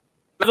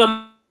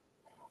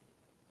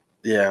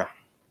 Yeah.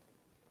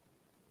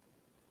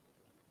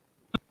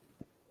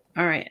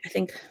 All right.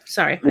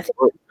 Sorry.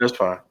 That's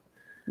fine.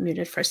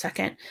 Muted for a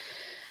second.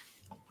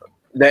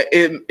 That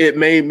it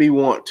made me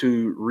want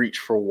to reach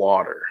for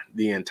water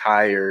the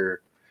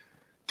entire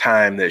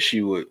time that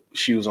she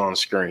was on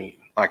screen.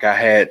 Like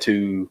I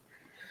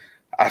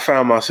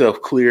found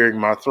myself clearing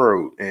my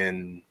throat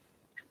and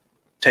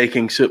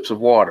taking sips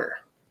of water.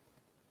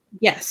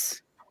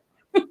 Yes.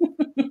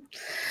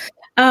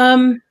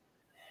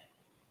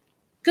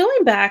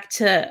 Going back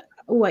to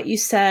what you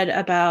said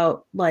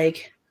about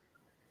like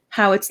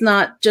how it's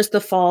not just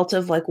the fault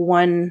of like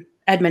one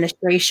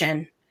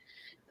administration,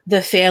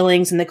 the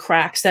failings and the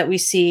cracks that we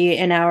see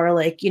in our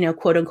like,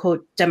 quote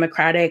unquote,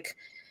 democratic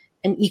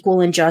and equal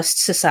and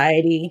just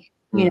society,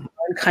 our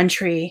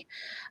country,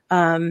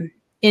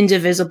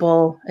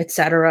 indivisible,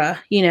 etc.,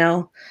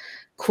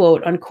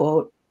 quote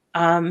unquote.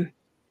 I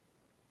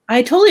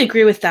totally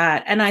agree with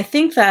that. And I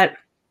think that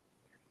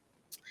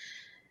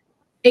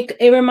it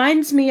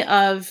reminds me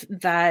of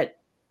that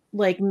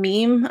like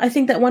meme, I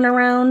think that went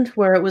around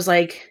where it was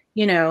like,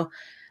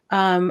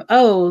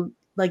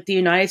 like the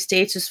United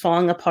States is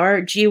falling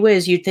apart. Gee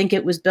whiz, you'd think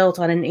it was built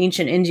on an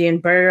ancient Indian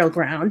burial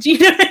ground. You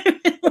know what I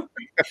mean?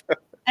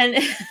 And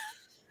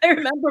I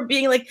remember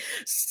being like,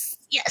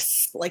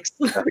 yes, like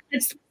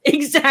it's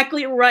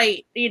exactly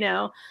right,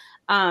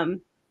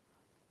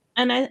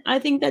 and I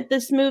think that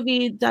this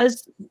movie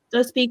does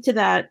speak to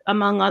that,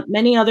 among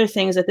many other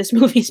things that this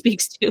movie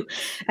speaks to.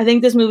 I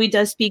think this movie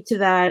does speak to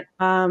that.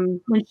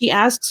 When she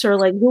asks her,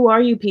 like, who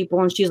are you people?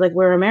 And she's like,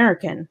 we're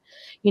American,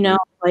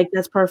 like,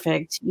 that's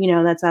perfect.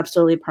 That's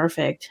absolutely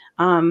perfect.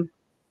 And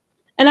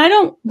I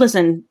don't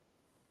listen,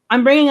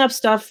 I'm bringing up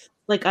stuff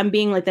like I'm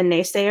being like the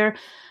naysayer.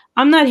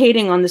 I'm not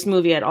hating on this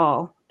movie at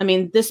all. I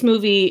mean, this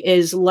movie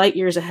is light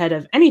years ahead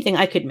of anything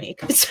I could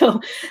make. So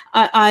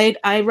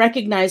I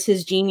recognize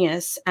his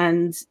genius,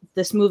 and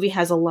this movie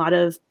has a lot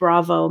of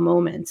bravo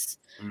moments.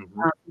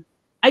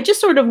 I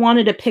just sort of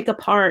wanted to pick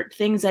apart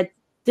things that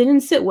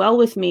didn't sit well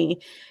with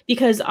me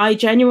because I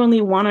genuinely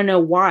want to know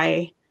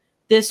why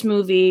this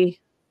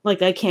movie,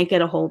 like, I can't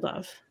get a hold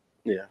of.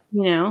 Yeah.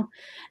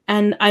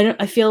 And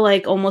I feel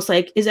like almost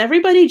like, is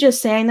everybody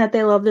just saying that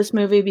they love this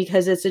movie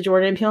because it's a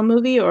Jordan Peele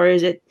movie, or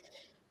is it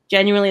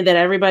genuinely that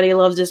everybody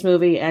loves this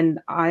movie and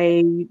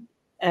I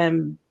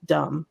am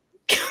dumb?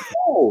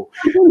 Oh.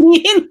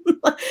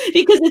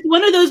 Because it's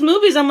one of those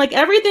movies I'm like,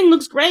 everything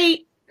looks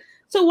great,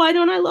 so why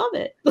don't I love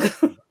it?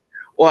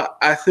 Well,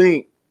 I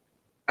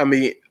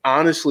mean,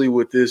 honestly,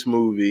 with this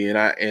movie,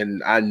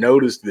 and I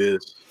noticed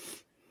this,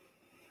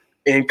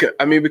 and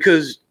I mean,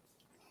 because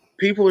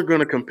people are going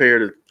to compare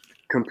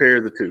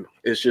the two.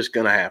 It's just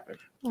going to happen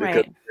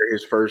because they're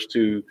his first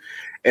two,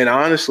 and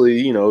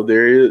honestly,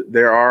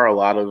 there are a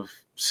lot of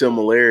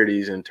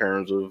similarities in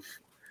terms of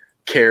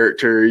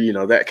character,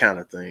 that kind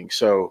of thing.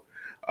 So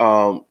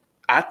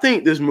I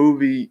think this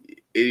movie,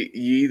 you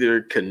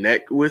either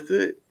connect with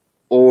it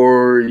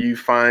or you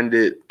find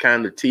it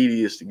kind of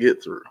tedious to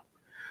get through.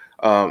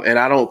 And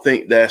I don't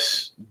think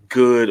that's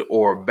good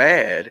or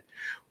bad,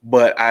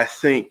 but I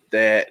think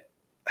that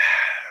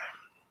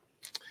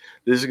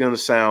this is going to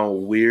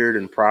sound weird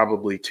and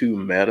probably too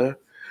meta,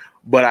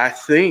 but I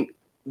think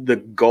the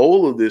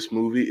goal of this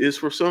movie is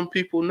for some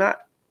people not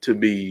to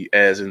be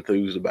as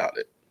enthused about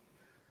it.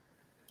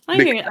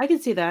 I can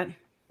see that.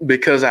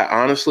 Because I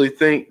honestly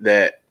think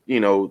that,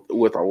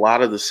 with a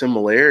lot of the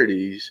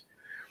similarities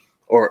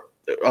or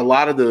a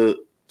lot of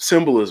the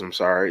symbolism,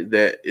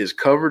 that is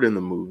covered in the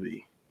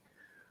movie,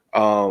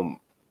 a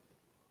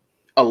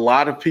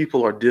lot of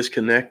people are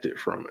disconnected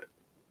from it.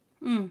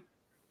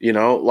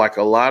 Like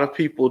a lot of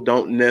people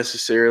don't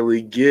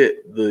necessarily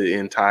get the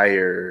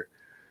entire,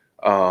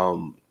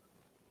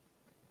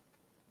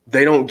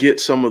 they don't get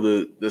some of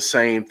the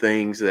same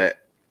things that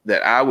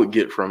I would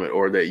get from it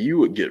or that you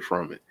would get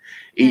from it.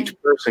 Each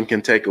person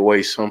can take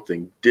away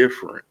something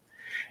different.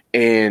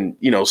 And,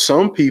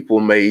 some people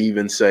may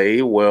even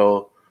say,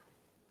 well,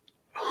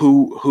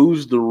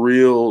 who's the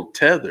real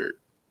tethered?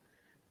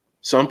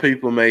 Some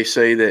people may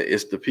say that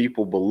it's the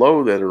people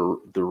below that are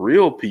the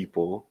real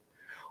people,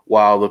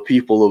 while the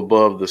people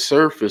above the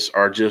surface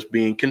are just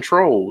being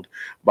controlled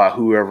by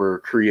whoever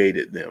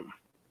created them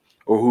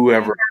or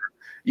whoever,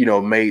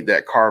 made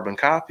that carbon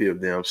copy of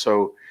them.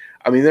 So,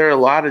 I mean, there are a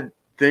lot of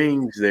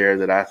things there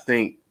that I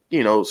think,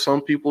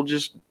 some people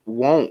just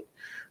won't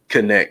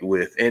connect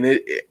with. And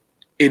it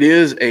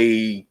is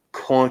a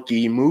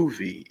clunky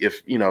movie,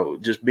 if,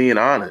 just being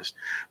honest,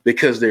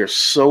 because there's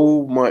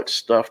so much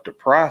stuff to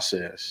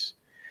process.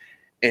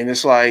 And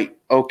it's like,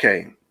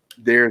 okay,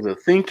 there's a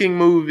thinking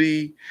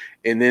movie,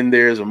 and then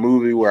there's a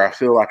movie where I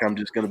feel like I'm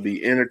just going to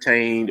be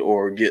entertained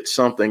or get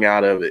something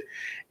out of it.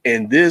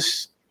 And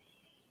this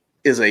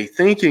is a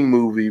thinking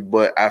movie,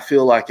 but I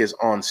feel like it's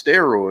on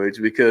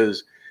steroids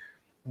because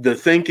the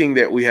thinking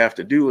that we have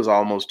to do is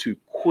almost too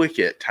quick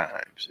at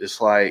times. It's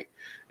like,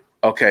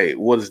 okay,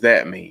 what does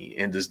that mean?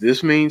 And does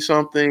this mean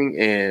something?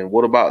 And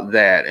what about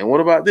that? And what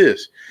about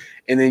this?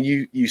 And then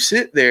you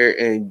sit there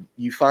and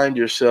you find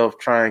yourself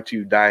trying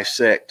to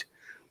dissect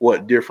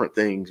what different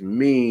things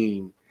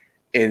mean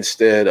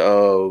instead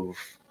of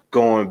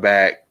going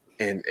back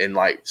and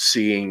like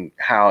seeing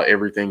how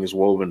everything is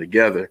woven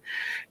together.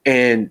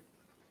 And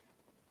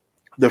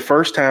the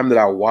first time that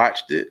I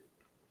watched it,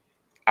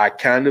 I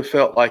kind of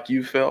felt like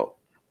you felt.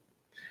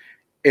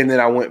 And then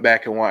I went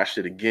back and watched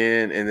it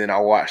again. And then I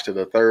watched it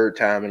a third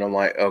time. And I'm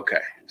like,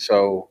 okay.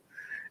 So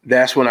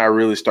that's when I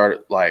really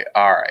started like,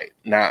 all right,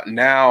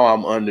 now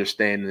I'm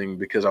understanding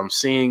because I'm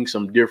seeing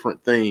some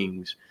different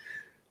things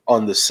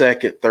on the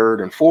second,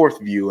 third, and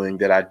fourth viewing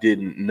that I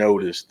didn't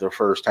notice the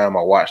first time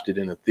I watched it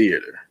in the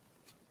theater.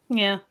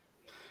 Yeah,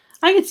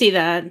 I could see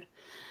that.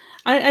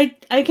 I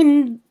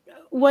can,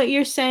 what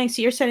you're saying,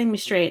 so you're setting me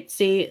straight.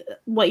 See,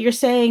 what you're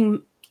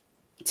saying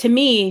to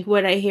me,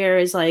 what I hear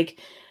is like,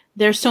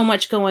 there's so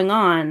much going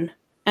on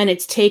and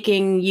it's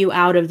taking you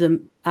out of the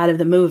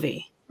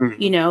movie,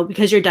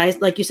 because you're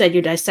like you said,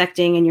 you're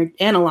dissecting and you're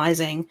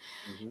analyzing,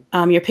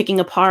 you're picking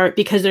apart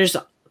because there's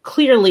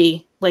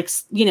clearly like,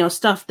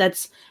 stuff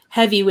that's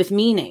heavy with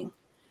meaning.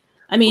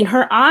 I mean,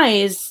 her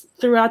eyes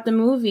throughout the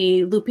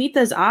movie,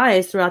 Lupita's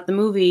eyes throughout the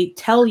movie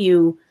tell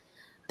you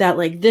that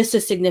like this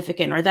is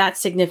significant or that's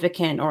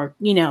significant or,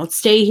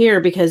 stay here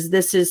because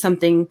this is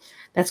something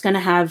that's going to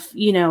have,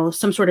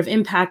 some sort of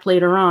impact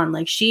later on.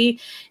 Like she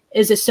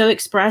is just so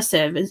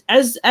expressive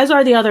as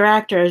are the other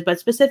actors, but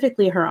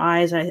specifically her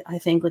eyes, I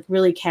think like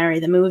really carry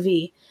the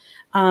movie.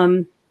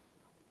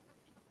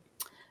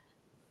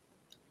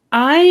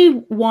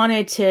 I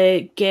wanted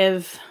to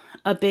give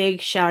a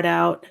big shout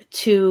out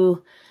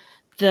to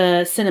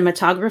the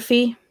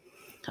cinematography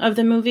of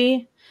the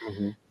movie.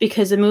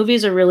 Because the movie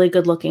is a really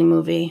good looking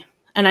movie.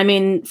 And I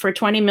mean, for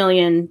 20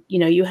 million,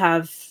 you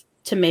have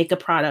to make a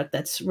product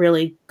that's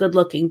really good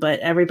looking, but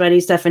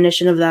everybody's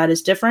definition of that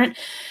is different.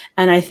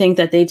 And I think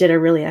that they did a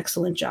really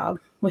excellent job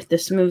with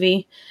this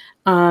movie.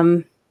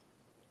 The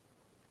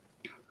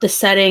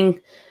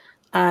setting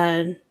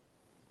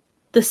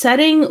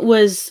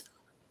was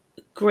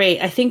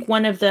great. I think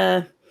one of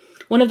the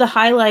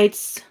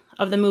highlights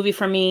of the movie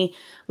for me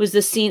was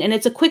the scene, and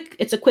it's a quick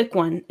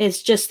one.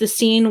 It's just the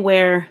scene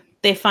where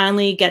they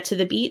finally get to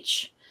the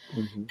beach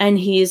and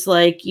he's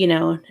like,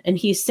 and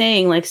he's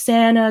saying like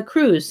Santa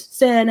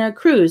Cruz,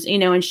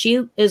 and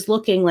she is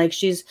looking like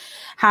she's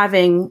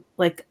having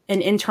like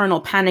an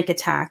internal panic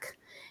attack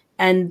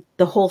and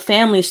the whole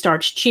family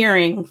starts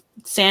cheering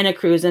Santa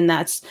Cruz. And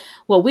that's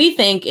what we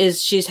think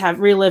is she's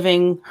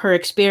reliving her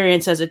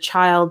experience as a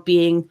child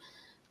being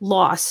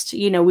lost.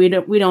 We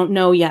don't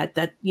know yet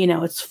that,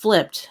 it's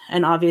flipped.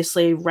 And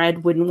obviously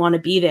Red wouldn't want to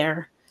be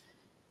there,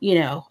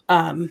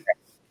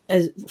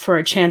 for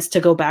a chance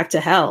to go back to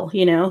hell,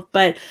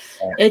 but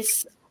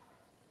it's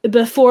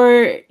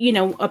before,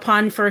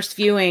 upon first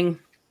viewing,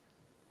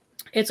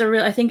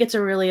 I think it's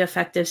a really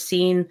effective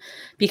scene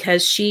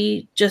because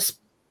she just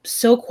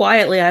so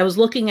quietly, I was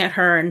looking at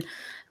her and,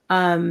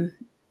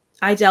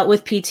 I dealt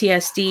with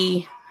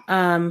PTSD,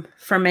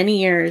 for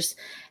many years,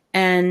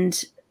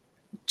 and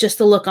just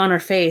the look on her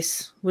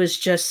face was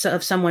just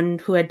of someone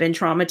who had been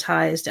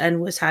traumatized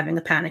and was having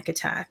a panic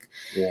attack.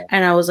 Yeah.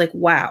 And I was like,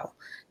 wow,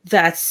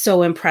 that's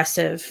so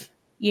impressive.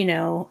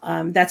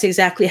 That's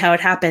exactly how it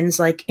happens.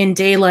 Like in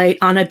daylight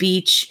on a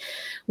beach,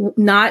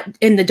 not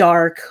in the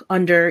dark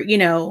under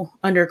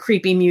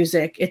creepy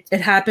music.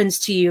 It happens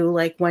to you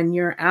like when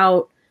you're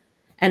out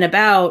and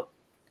about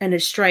and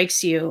it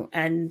strikes you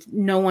and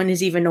no one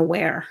is even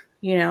aware,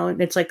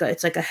 it's like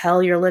a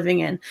hell you're living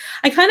in.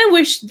 I kind of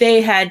wish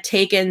they had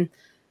taken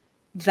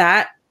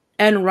that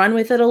and run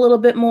with it a little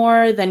bit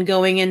more than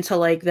going into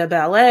like the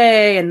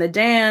ballet and the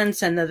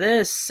dance and the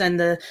this and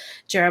the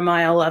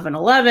Jeremiah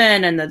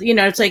 11:11 and the,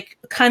 it's like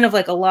kind of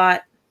like a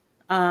lot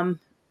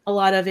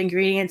of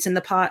ingredients in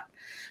the pot,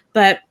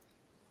 but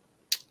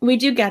we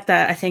do get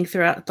that, I think,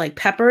 throughout, like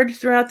peppered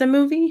throughout the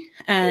movie.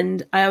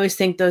 And I always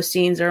think those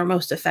scenes are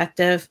most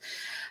effective.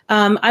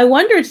 I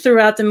wondered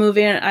throughout the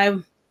movie,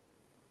 and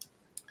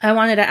I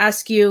wanted to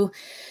ask you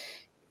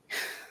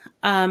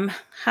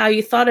how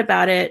you thought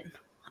about it.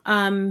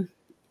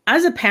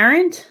 As a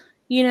parent,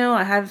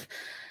 I have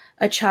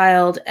a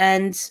child,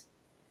 and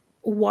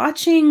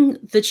watching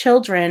the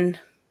children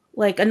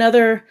Like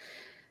another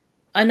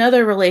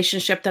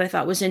relationship that I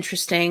thought was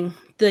interesting,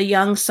 the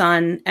young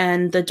son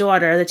and the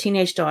daughter, the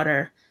teenage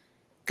daughter,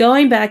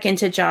 going back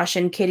into Josh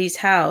and Kitty's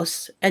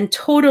house and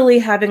totally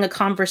having a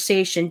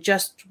conversation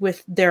just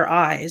with their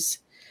eyes.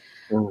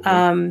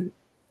 Um,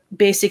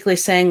 basically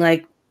saying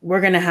like, we're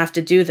going to have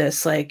to do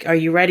this. Like, are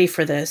you ready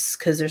for this?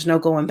 Cause there's no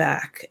going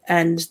back.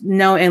 And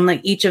no, and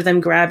like each of them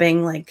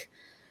grabbing like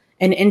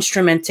an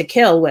instrument to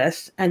kill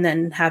with, and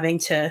then having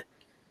to,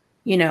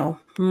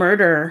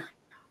 murder,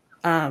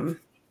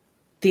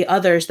 the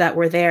others that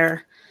were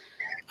there,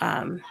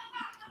 to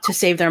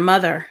save their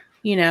mother,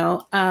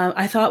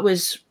 I thought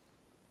was,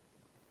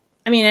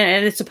 I mean,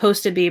 and it's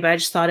supposed to be, but I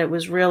just thought it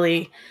was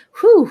really,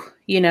 whew,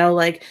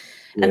 like,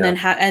 and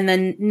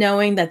then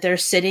knowing that they're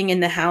sitting in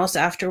the house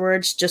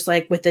afterwards, just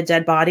like with the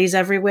dead bodies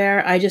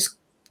everywhere, I just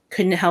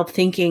couldn't help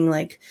thinking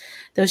like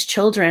those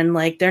children,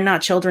 like they're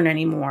not children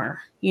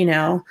anymore,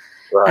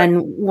 Right.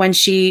 And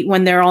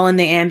when they're all in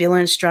the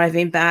ambulance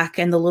driving back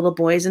and the little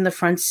boy's in the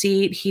front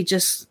seat, he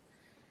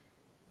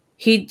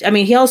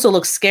also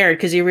looks scared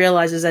because he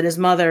realizes that his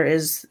mother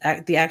is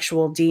the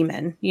actual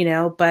demon,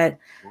 but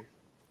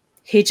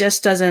he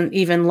just doesn't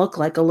even look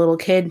like a little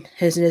kid,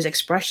 his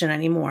expression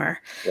anymore.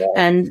 Yeah.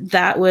 And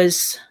that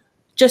was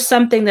just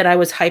something that I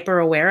was hyper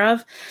aware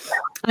of.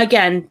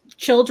 Again,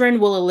 children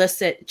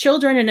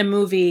in a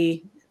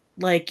movie,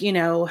 like,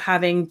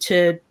 having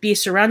to be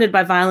surrounded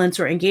by violence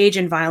or engage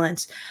in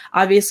violence,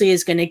 obviously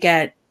is going to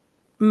get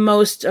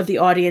most of the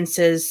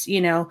audiences,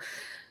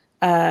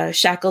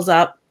 shackles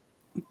up.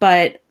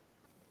 But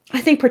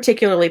I think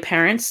particularly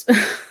parents,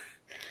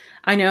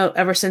 I know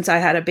ever since I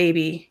had a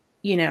baby,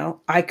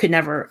 I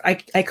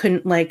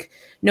couldn't like,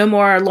 no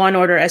more Law and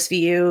Order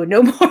SVU,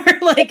 no more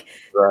like,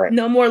 Right.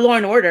 no more Law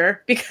and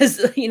Order, because,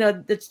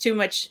 it's too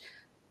much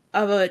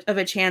of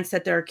a chance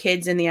that there are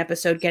kids in the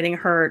episode getting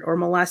hurt or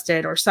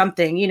molested or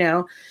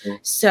something,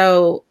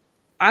 So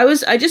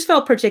I just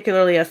felt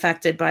particularly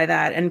affected by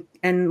that,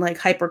 and like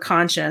hyper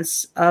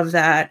conscious of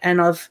that,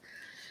 and of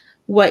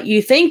what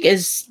you think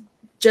is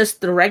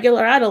just the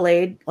regular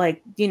Adelaide,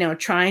 like,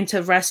 trying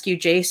to rescue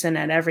Jason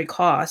at every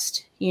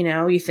cost.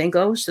 You think,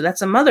 oh, so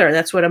that's a mother.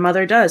 That's what a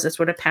mother does. That's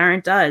what a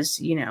parent does,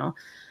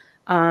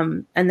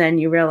 and then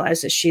you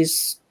realize that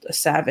she's a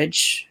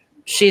savage.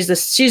 She's a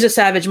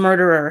savage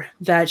murderer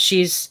that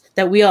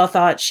we all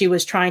thought she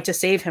was trying to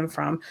save him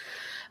from.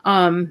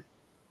 And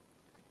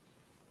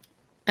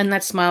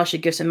that smile she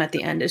gives him at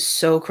the end is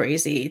so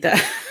crazy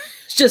that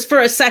just for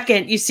a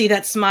second you see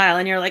that smile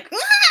and you're like,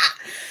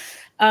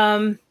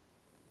 ah!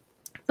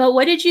 But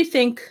what did you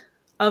think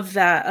of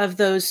that, of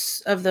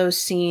those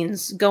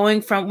scenes,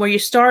 going from where you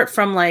start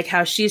from like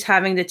how she's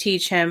having to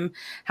teach him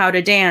how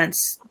to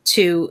dance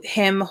to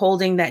him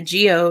holding that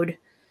geode,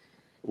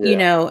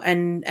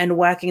 and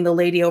whacking the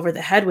lady over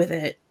the head with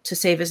it to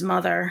save his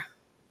mother?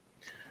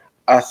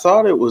 I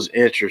thought it was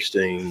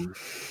interesting.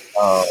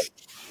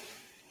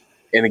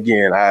 And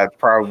again, I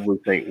probably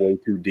think way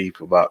too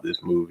deep about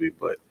this movie,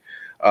 but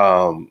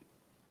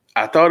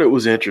I thought it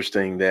was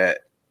interesting that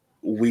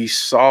we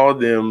saw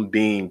them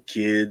being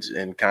kids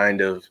and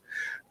kind of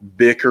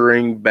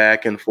bickering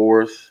back and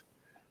forth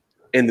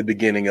in the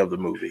beginning of the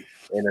movie.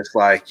 And it's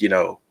like,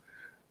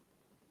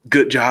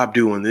 good job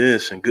doing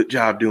this and good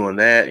job doing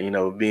that,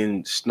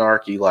 being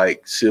snarky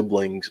like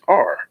siblings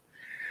are.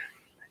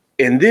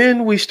 And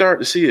then we start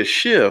to see a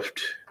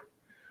shift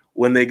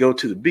when they go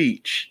to the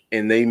beach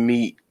and they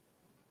meet,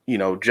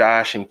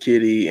 Josh and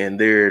Kitty, and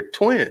they're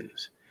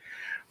twins,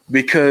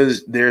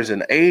 because there's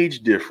an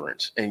age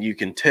difference and you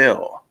can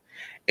tell.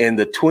 And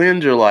the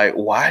twins are like,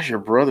 why is your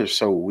brother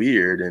so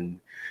weird? And,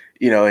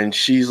 and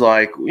she's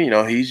like,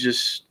 he's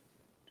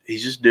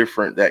just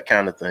different, that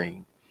kind of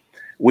thing.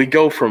 We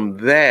go from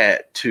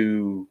that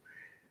to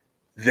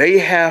they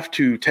have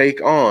to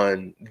take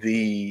on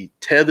the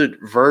tethered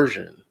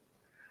version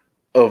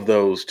of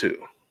those two.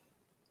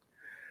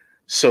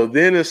 So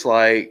then it's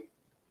like,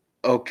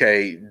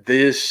 okay,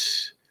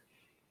 this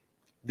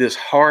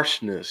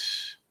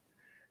harshness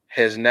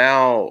has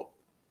now,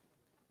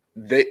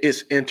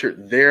 it's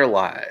entered their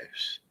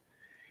lives,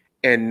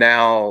 and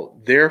now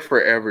they're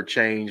forever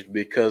changed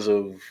because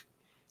of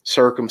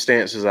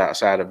circumstances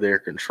outside of their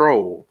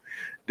control.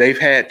 They've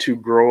had to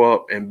grow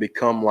up and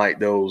become like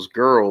those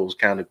girls,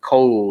 kind of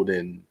cold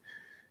and,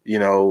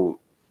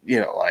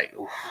 like,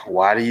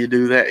 why do you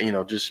do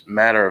that? Just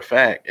matter of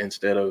fact,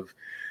 instead of,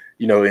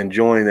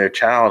 enjoying their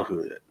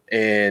childhood.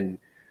 And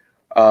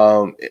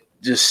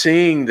just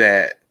seeing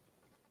that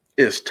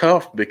is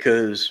tough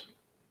because,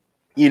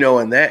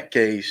 in that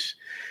case,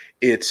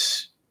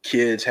 it's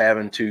kids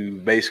having to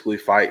basically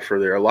fight for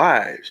their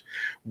lives.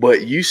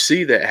 But you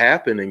see that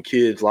happen in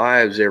kids'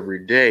 lives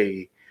every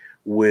day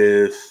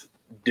with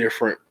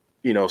different,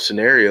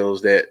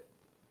 scenarios that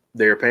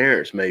their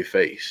parents may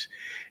face.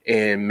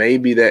 And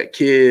maybe that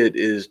kid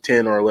is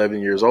 10 or 11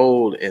 years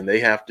old and they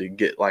have to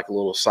get like a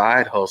little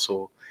side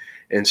hustle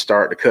and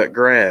start to cut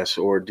grass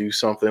or do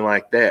something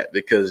like that,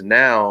 because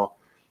now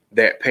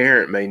that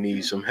parent may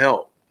need some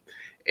help.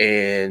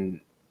 And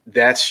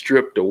that's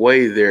stripped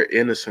away their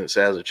innocence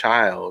as a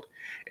child.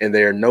 and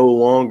they are no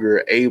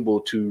longer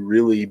able to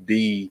really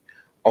be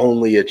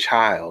only a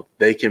child.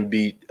 They can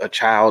be a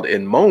child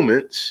in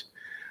moments,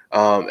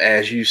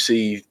 as you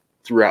see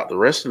throughout the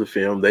rest of the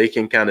film. They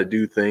can kind of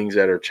do things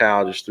that are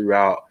childish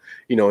throughout,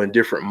 in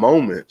different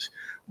moments,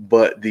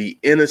 but the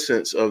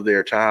innocence of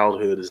their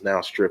childhood is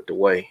now stripped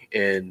away.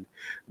 And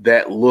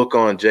that look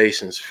on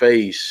Jason's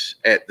face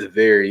at the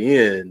very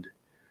end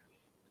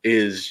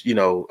is,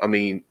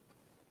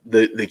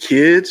 the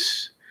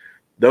kids,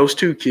 those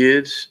two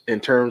kids, in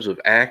terms of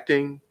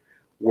acting,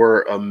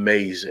 were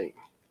amazing.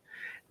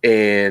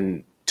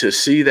 And to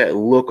see that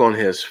look on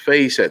his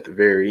face at the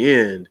very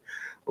end,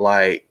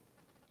 like,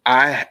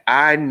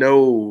 I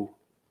know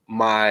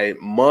my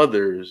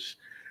mother's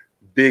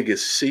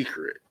biggest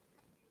secret,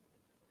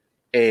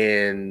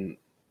 and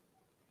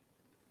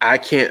I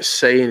can't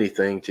say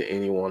anything to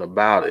anyone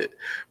about it,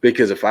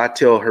 because if I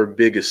tell her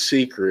biggest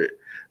secret,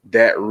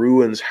 that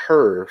ruins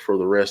her for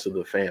the rest of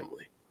the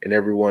family and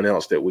everyone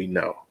else that we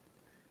know.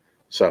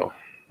 So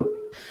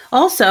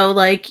also,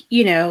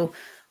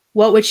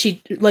 what would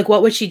she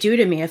do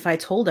to me if I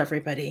told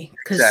everybody?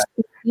 Because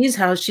exactly.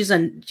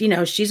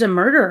 she's a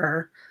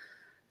murderer,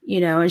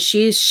 and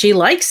she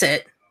likes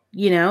it,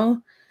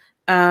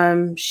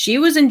 she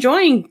was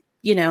enjoying,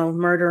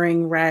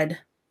 murdering Red.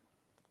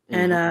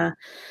 Mm-hmm. And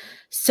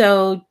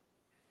so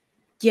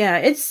yeah,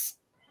 it's,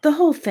 the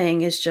whole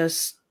thing is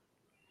just,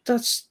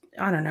 that's,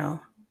 I don't know,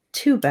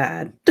 too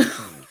bad.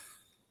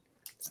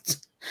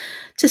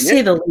 To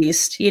say the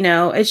least,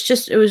 it was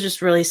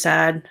just really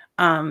sad.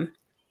 I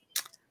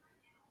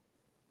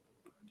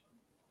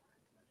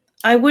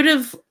would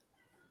have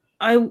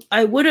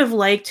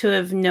liked to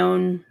have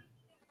known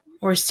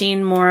or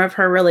seen more of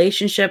her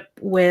relationship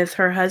with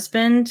her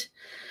husband.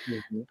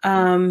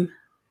 Mm-hmm.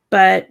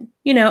 But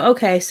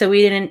okay, so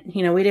we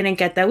didn't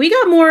get that. We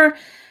got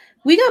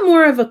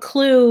more of a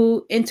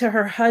clue into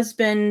her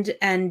husband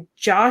and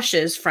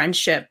Josh's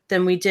friendship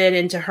than we did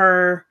into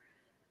her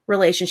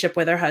relationship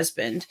with her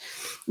husband,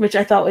 which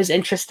I thought was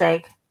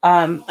interesting.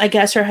 I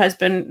guess her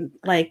husband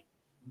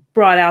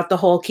brought out the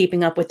whole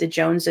keeping up with the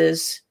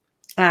Joneses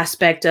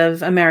aspect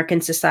of American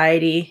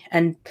society,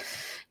 and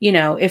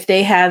if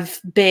they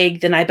have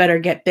big, then I better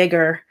get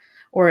bigger,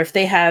 or if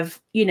they have,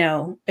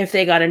 if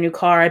they got a new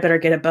car, I better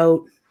get a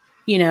boat,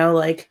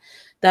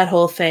 that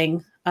whole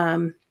thing,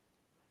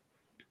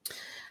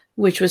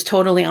 which was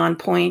totally on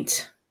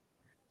point.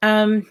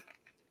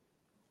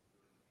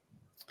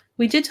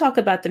 We did talk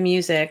about the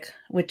music,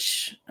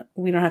 which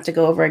we don't have to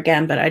go over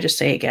again, but I just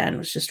say again, it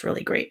was just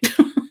really great.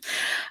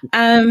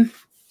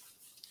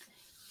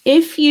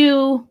 If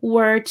you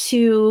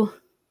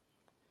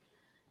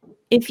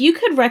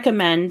could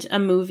recommend a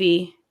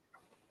movie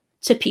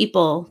to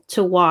people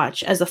to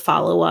watch as a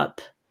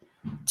follow-up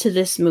to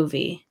this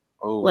movie,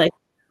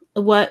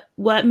 what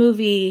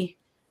movie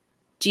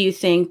do you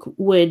think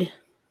would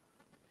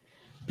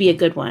be a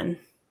good one?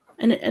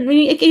 And I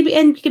mean, it could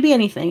be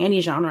anything, any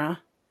genre.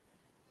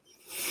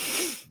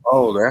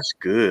 Oh, that's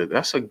good.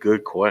 That's a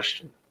good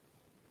question.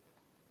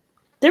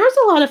 There were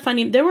a lot of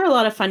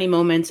funny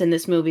moments in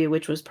this movie,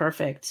 which was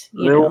perfect.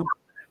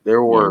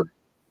 There were.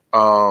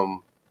 Yeah.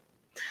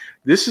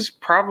 This is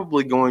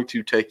probably going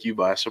to take you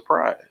by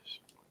surprise.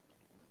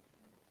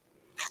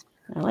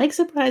 I like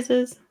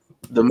surprises.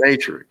 The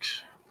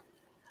Matrix.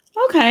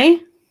 Okay,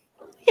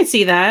 I can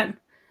see that.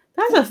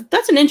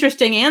 That's an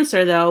interesting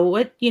answer, though.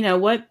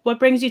 What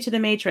brings you to the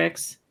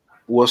Matrix?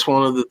 What's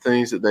one of the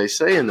things that they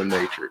say in the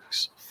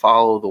Matrix?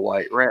 Follow the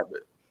white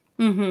rabbit.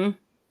 Mm-hmm.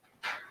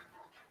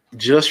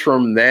 Just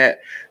from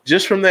that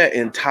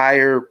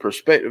entire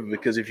perspective,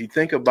 because if you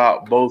think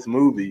about both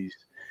movies,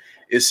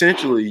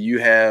 essentially you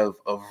have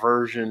a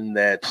version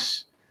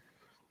that's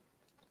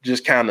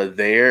just kind of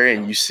there,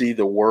 and you see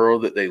the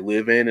world that they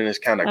live in, and it's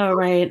kind of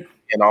right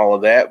and all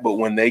of that. But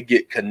when they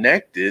get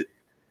connected,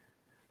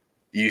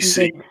 you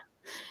see.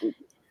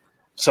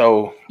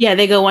 So yeah,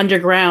 they go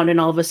underground, and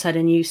all of a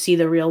sudden you see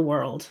the real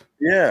world.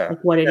 Yeah,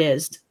 what it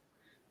is.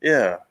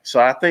 Yeah, so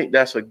I think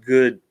that's a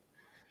good.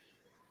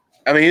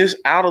 I mean, it's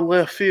out of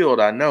left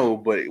field, I know,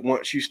 but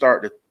once you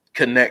start to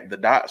connect the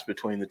dots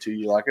between the two,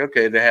 you're like,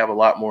 okay, they have a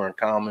lot more in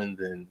common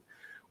than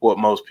what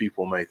most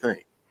people may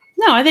think.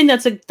 No, I think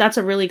that's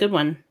a really good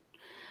one.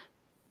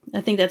 I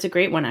think that's a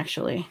great one,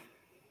 actually.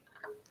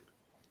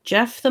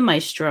 Jeff the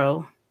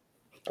Maestro.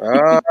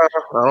 I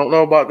don't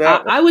know about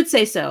that. I would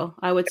say so.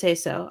 I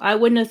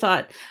wouldn't have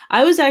thought.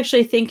 I was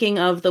actually thinking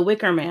of The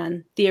Wicker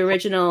Man, the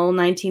original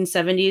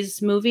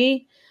 1970s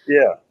movie.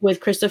 Yeah.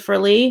 With Christopher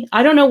Lee.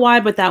 I don't know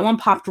why, but that one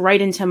popped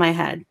right into my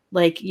head.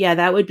 Yeah,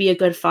 that would be a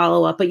good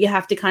follow-up, but you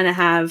have to kind of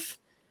have,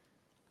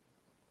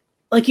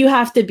 you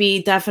have to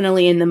be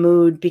definitely in the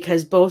mood,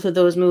 because both of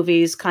those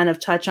movies kind of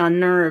touch on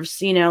nerves,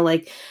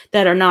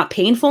 that are not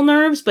painful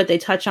nerves, but they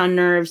touch on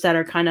nerves that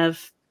are kind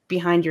of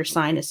behind your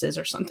sinuses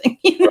or something.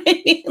 You know what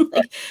I mean?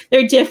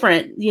 They're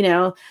different,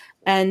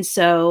 and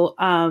so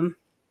I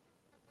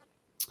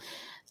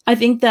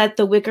think that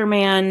The Wicker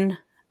Man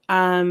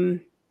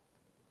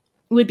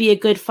would be a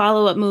good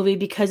follow-up movie,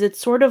 because it's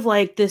sort of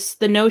like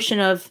the notion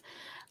of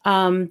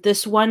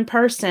this one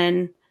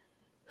person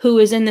who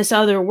is in this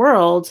other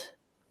world,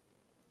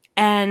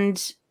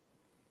 and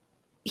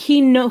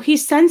he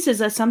senses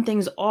that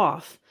something's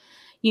off,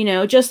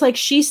 just like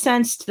she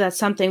sensed that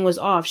something was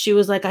off. She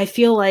was like, I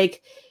feel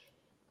like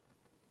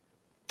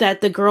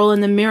that the girl in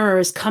the mirror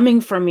is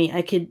coming for me.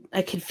 I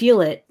could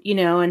feel it,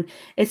 and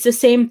it's the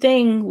same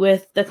thing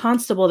with the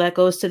constable that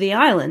goes to the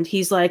island.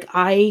 He's like,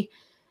 I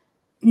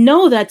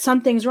know that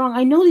something's wrong.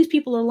 I know these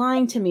people are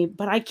lying to me,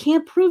 but I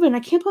can't prove it. I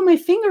can't put my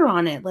finger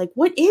on it. Like,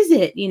 what is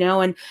it?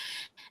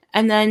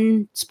 And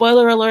then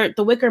spoiler alert,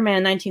 The Wicker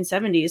Man,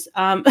 1970s.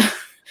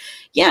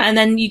 Yeah. And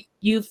then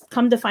you've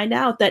come to find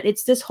out that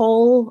it's this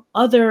whole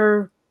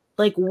other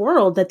like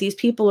world that these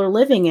people are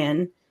living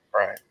in.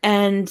 Right.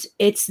 And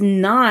it's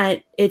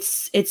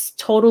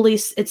totally,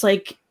 it's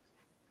like,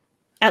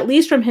 at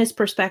least from his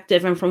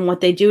perspective and from what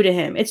they do to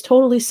him, it's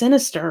totally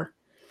sinister.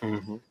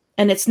 Mm-hmm.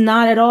 And it's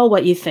not at all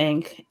what you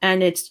think.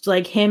 And it's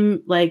like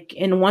him, like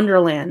in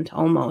Wonderland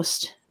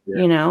almost,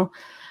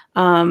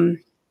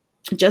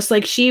 just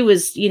like she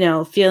was,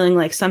 feeling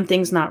like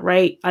something's not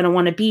right. I don't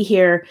want to be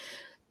here.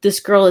 This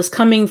girl is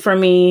coming for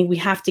me. We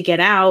have to get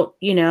out,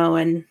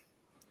 and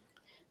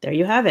there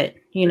you have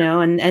it,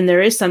 and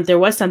there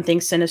was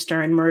something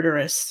sinister and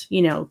murderous,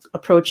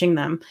 approaching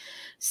them.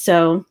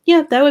 So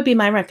yeah, that would be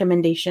my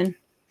recommendation.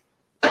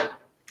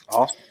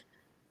 Awesome.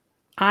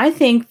 I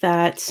think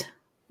that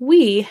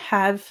we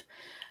have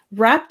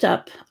wrapped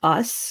up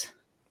Us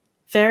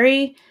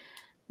very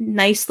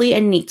nicely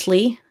and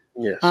neatly.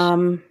 Yes.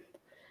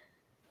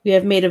 We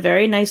have made a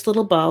very nice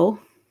little bow,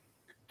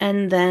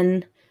 and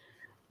then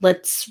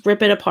let's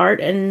rip it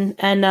apart and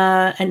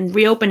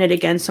reopen it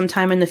again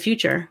sometime in the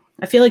future.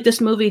 I feel like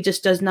this movie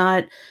just does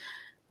not.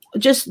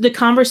 Just the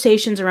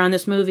conversations around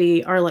this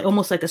movie are like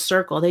almost like a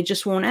circle. They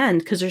just won't end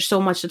because there's so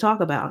much to talk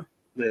about.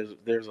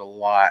 There's a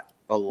lot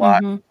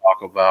to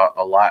talk about,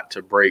 a lot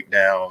to break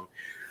down.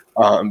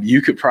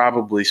 You could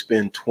probably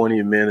spend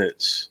 20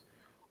 minutes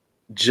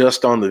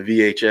just on the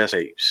VHS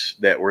tapes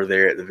that were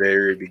there at the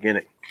very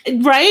beginning.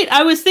 Right?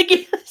 I was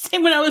thinking the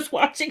same when I was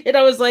watching it.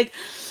 I was like,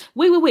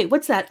 wait,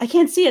 what's that? I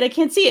can't see it.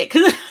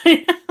 Because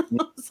I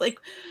was like,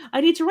 I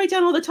need to write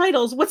down all the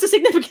titles. What's the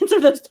significance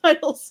of those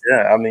titles?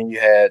 Yeah, I mean, you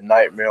had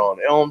Nightmare on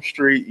Elm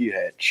Street. You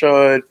had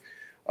Chud.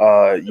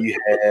 You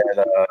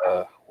had,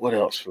 what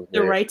else was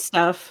there? The Right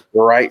Stuff.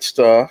 The Right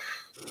Stuff.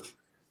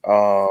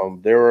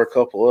 There were a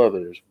couple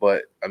others,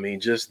 but I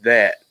mean, just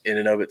that in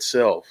and of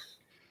itself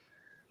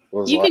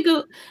was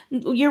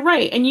you're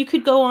right. And you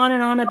could go on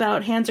and on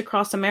about Hands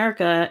Across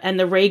America and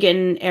the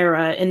Reagan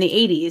era in the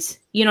 80s.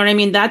 You know what I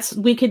mean?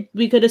 We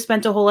could have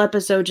spent a whole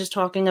episode just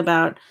talking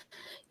about,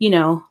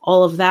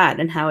 all of that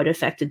and how it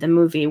affected the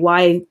movie,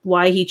 why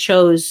he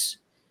chose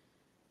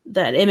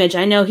that image.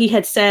 I know he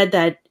had said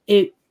that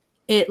it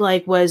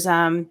like was,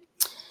 the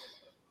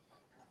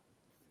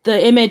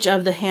image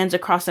of the Hands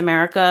Across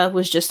America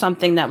was just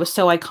something that was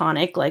so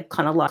iconic, like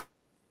kind of like.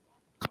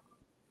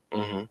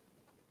 Mm-hmm.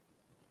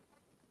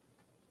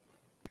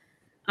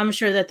 I'm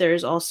sure that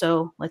there's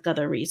also like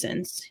other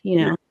reasons,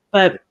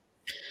 but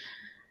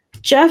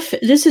Jeff,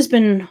 this has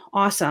been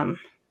awesome.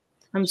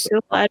 I'm so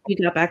glad we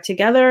got back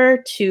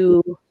together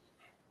to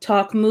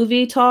talk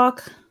movie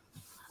talk.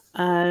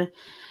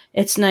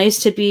 It's nice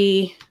to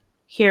be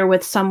here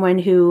with someone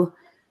who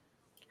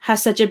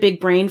has such a big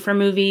brain for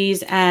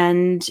movies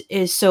and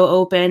is so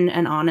open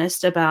and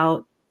honest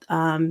about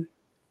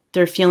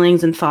their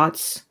feelings and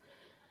thoughts,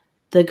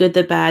 the good,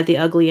 the bad, the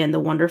ugly, and the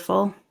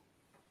wonderful.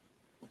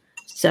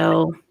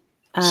 So,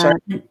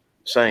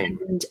 same.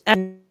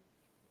 And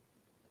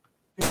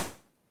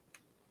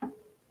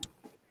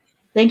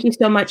thank you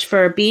so much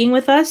for being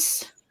with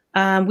us.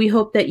 We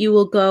hope that you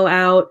will go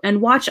out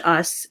and watch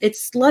Us.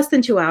 It's less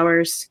than 2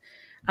 hours.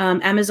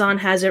 Amazon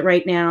has it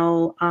right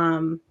now,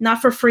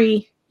 not for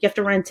free. You have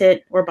to rent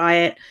it or buy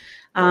it,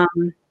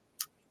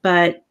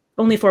 but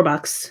only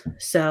 $4.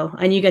 So,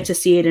 and you get to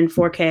see it in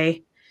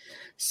 4K.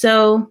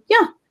 So,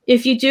 yeah,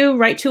 if you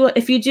do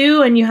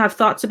and you have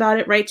thoughts about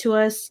it, write to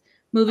us.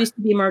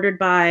 movies2be murdered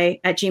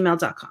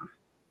by@gmail.com.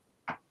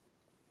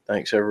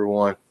 Thanks,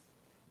 everyone.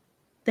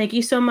 Thank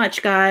you so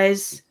much,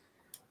 guys.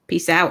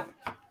 Peace out.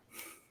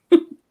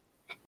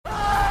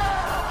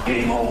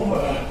 Game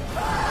over.